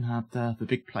we're going to have the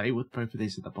big play with both of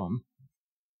these at the bottom.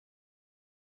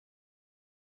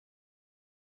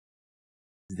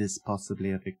 Is this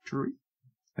possibly a victory?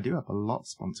 I do have a lot of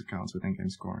sponsor cards with endgame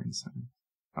scoring, so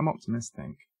I'm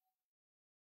optimistic.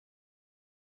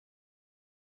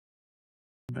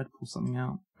 Red pull something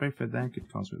out. Both of their good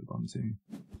cards are at the bottom too.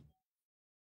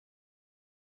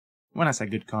 When I say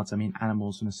good cards, I mean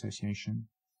animals and association.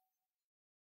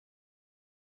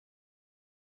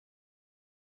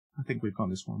 I think we've got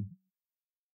this one.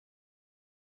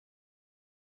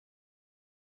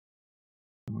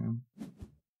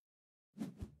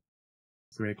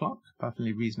 3 o'clock,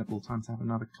 perfectly reasonable time to have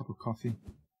another cup of coffee.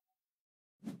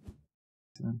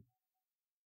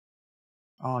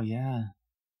 Oh yeah,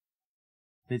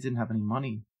 they didn't have any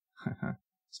money.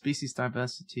 Species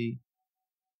diversity.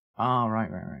 Ah,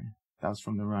 right. That was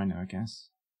from the rhino, I guess.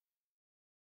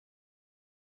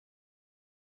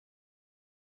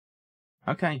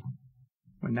 Okay,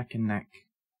 we're neck and neck.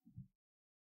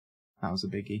 That was a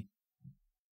biggie.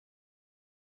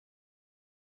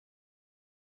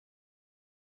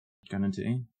 Gonna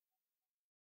do.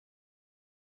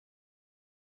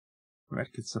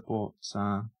 Red could support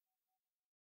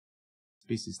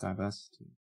species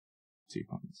diversity. 2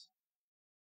 points.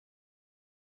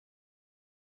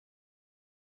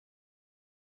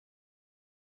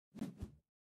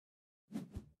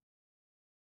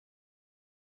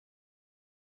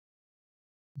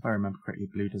 If I remember correctly,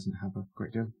 blue doesn't have a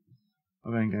great deal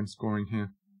of endgame scoring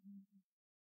here.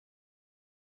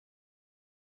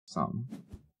 Some.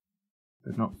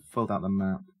 They've not filled out the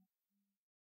map.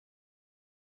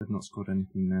 They've not scored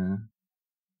anything there.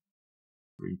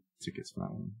 3 tickets for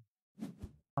that one.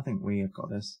 I think we have got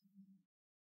this.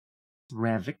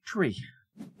 Rare victory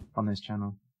on this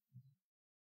channel.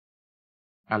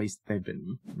 At least they've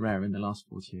been rare in the last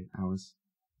 48 hours.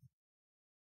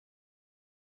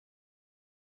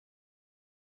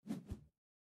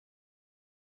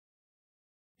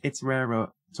 It's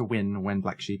rarer to win when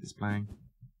Black Sheep is playing.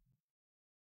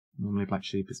 Normally Black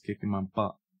Sheep is kicking my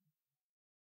butt.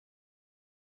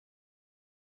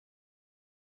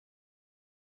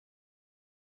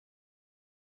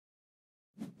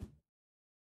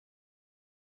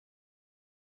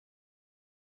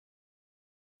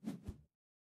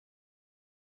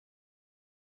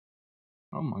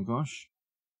 Oh my gosh.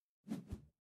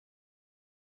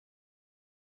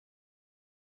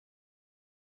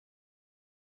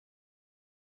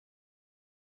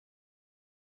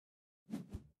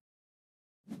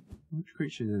 Which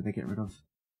creature did they get rid of?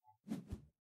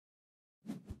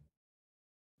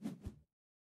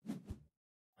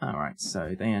 Alright,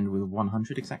 so they end with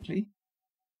 100 exactly.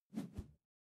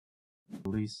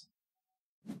 These.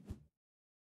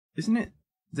 Isn't it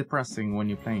depressing when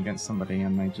you're playing against somebody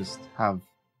and they just have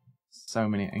so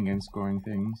many in-game scoring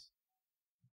things.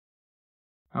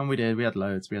 And we did. We had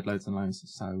loads and loads.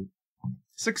 So,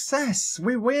 success!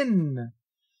 We win!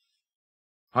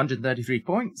 133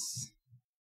 points.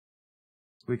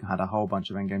 We had a whole bunch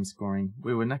of in-game scoring.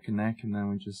 We were neck and neck, and then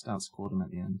we just outscored them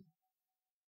at the end.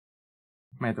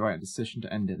 Made the right decision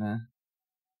to end it there.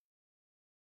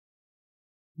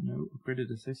 No upgraded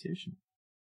association.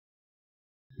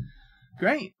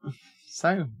 Great!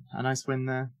 So, a nice win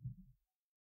there.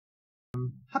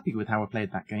 I'm happy with how I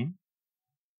played that game.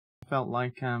 Felt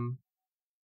like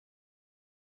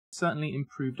certainly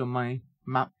improved on my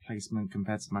map placement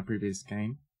compared to my previous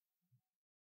game.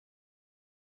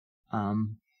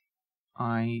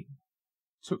 I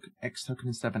took X token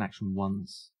and 7 action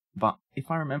once, but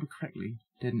if I remember correctly,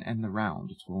 didn't end the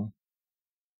round at all.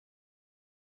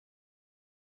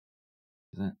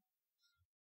 Is it?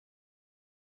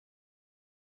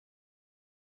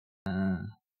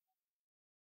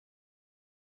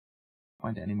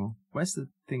 Find it anymore. Where's the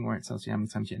thing where it tells you how many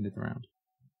times you ended the round?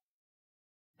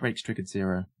 Breaks triggered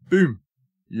 0. Boom!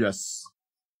 Yes!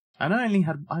 And I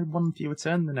had one fewer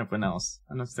turn than everyone else,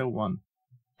 and I still won.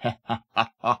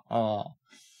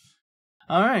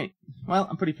 Alright, well,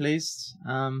 I'm pretty pleased.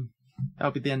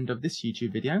 That'll be the end of this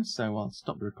YouTube video, so I'll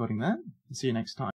stop the recording there, and see you next time.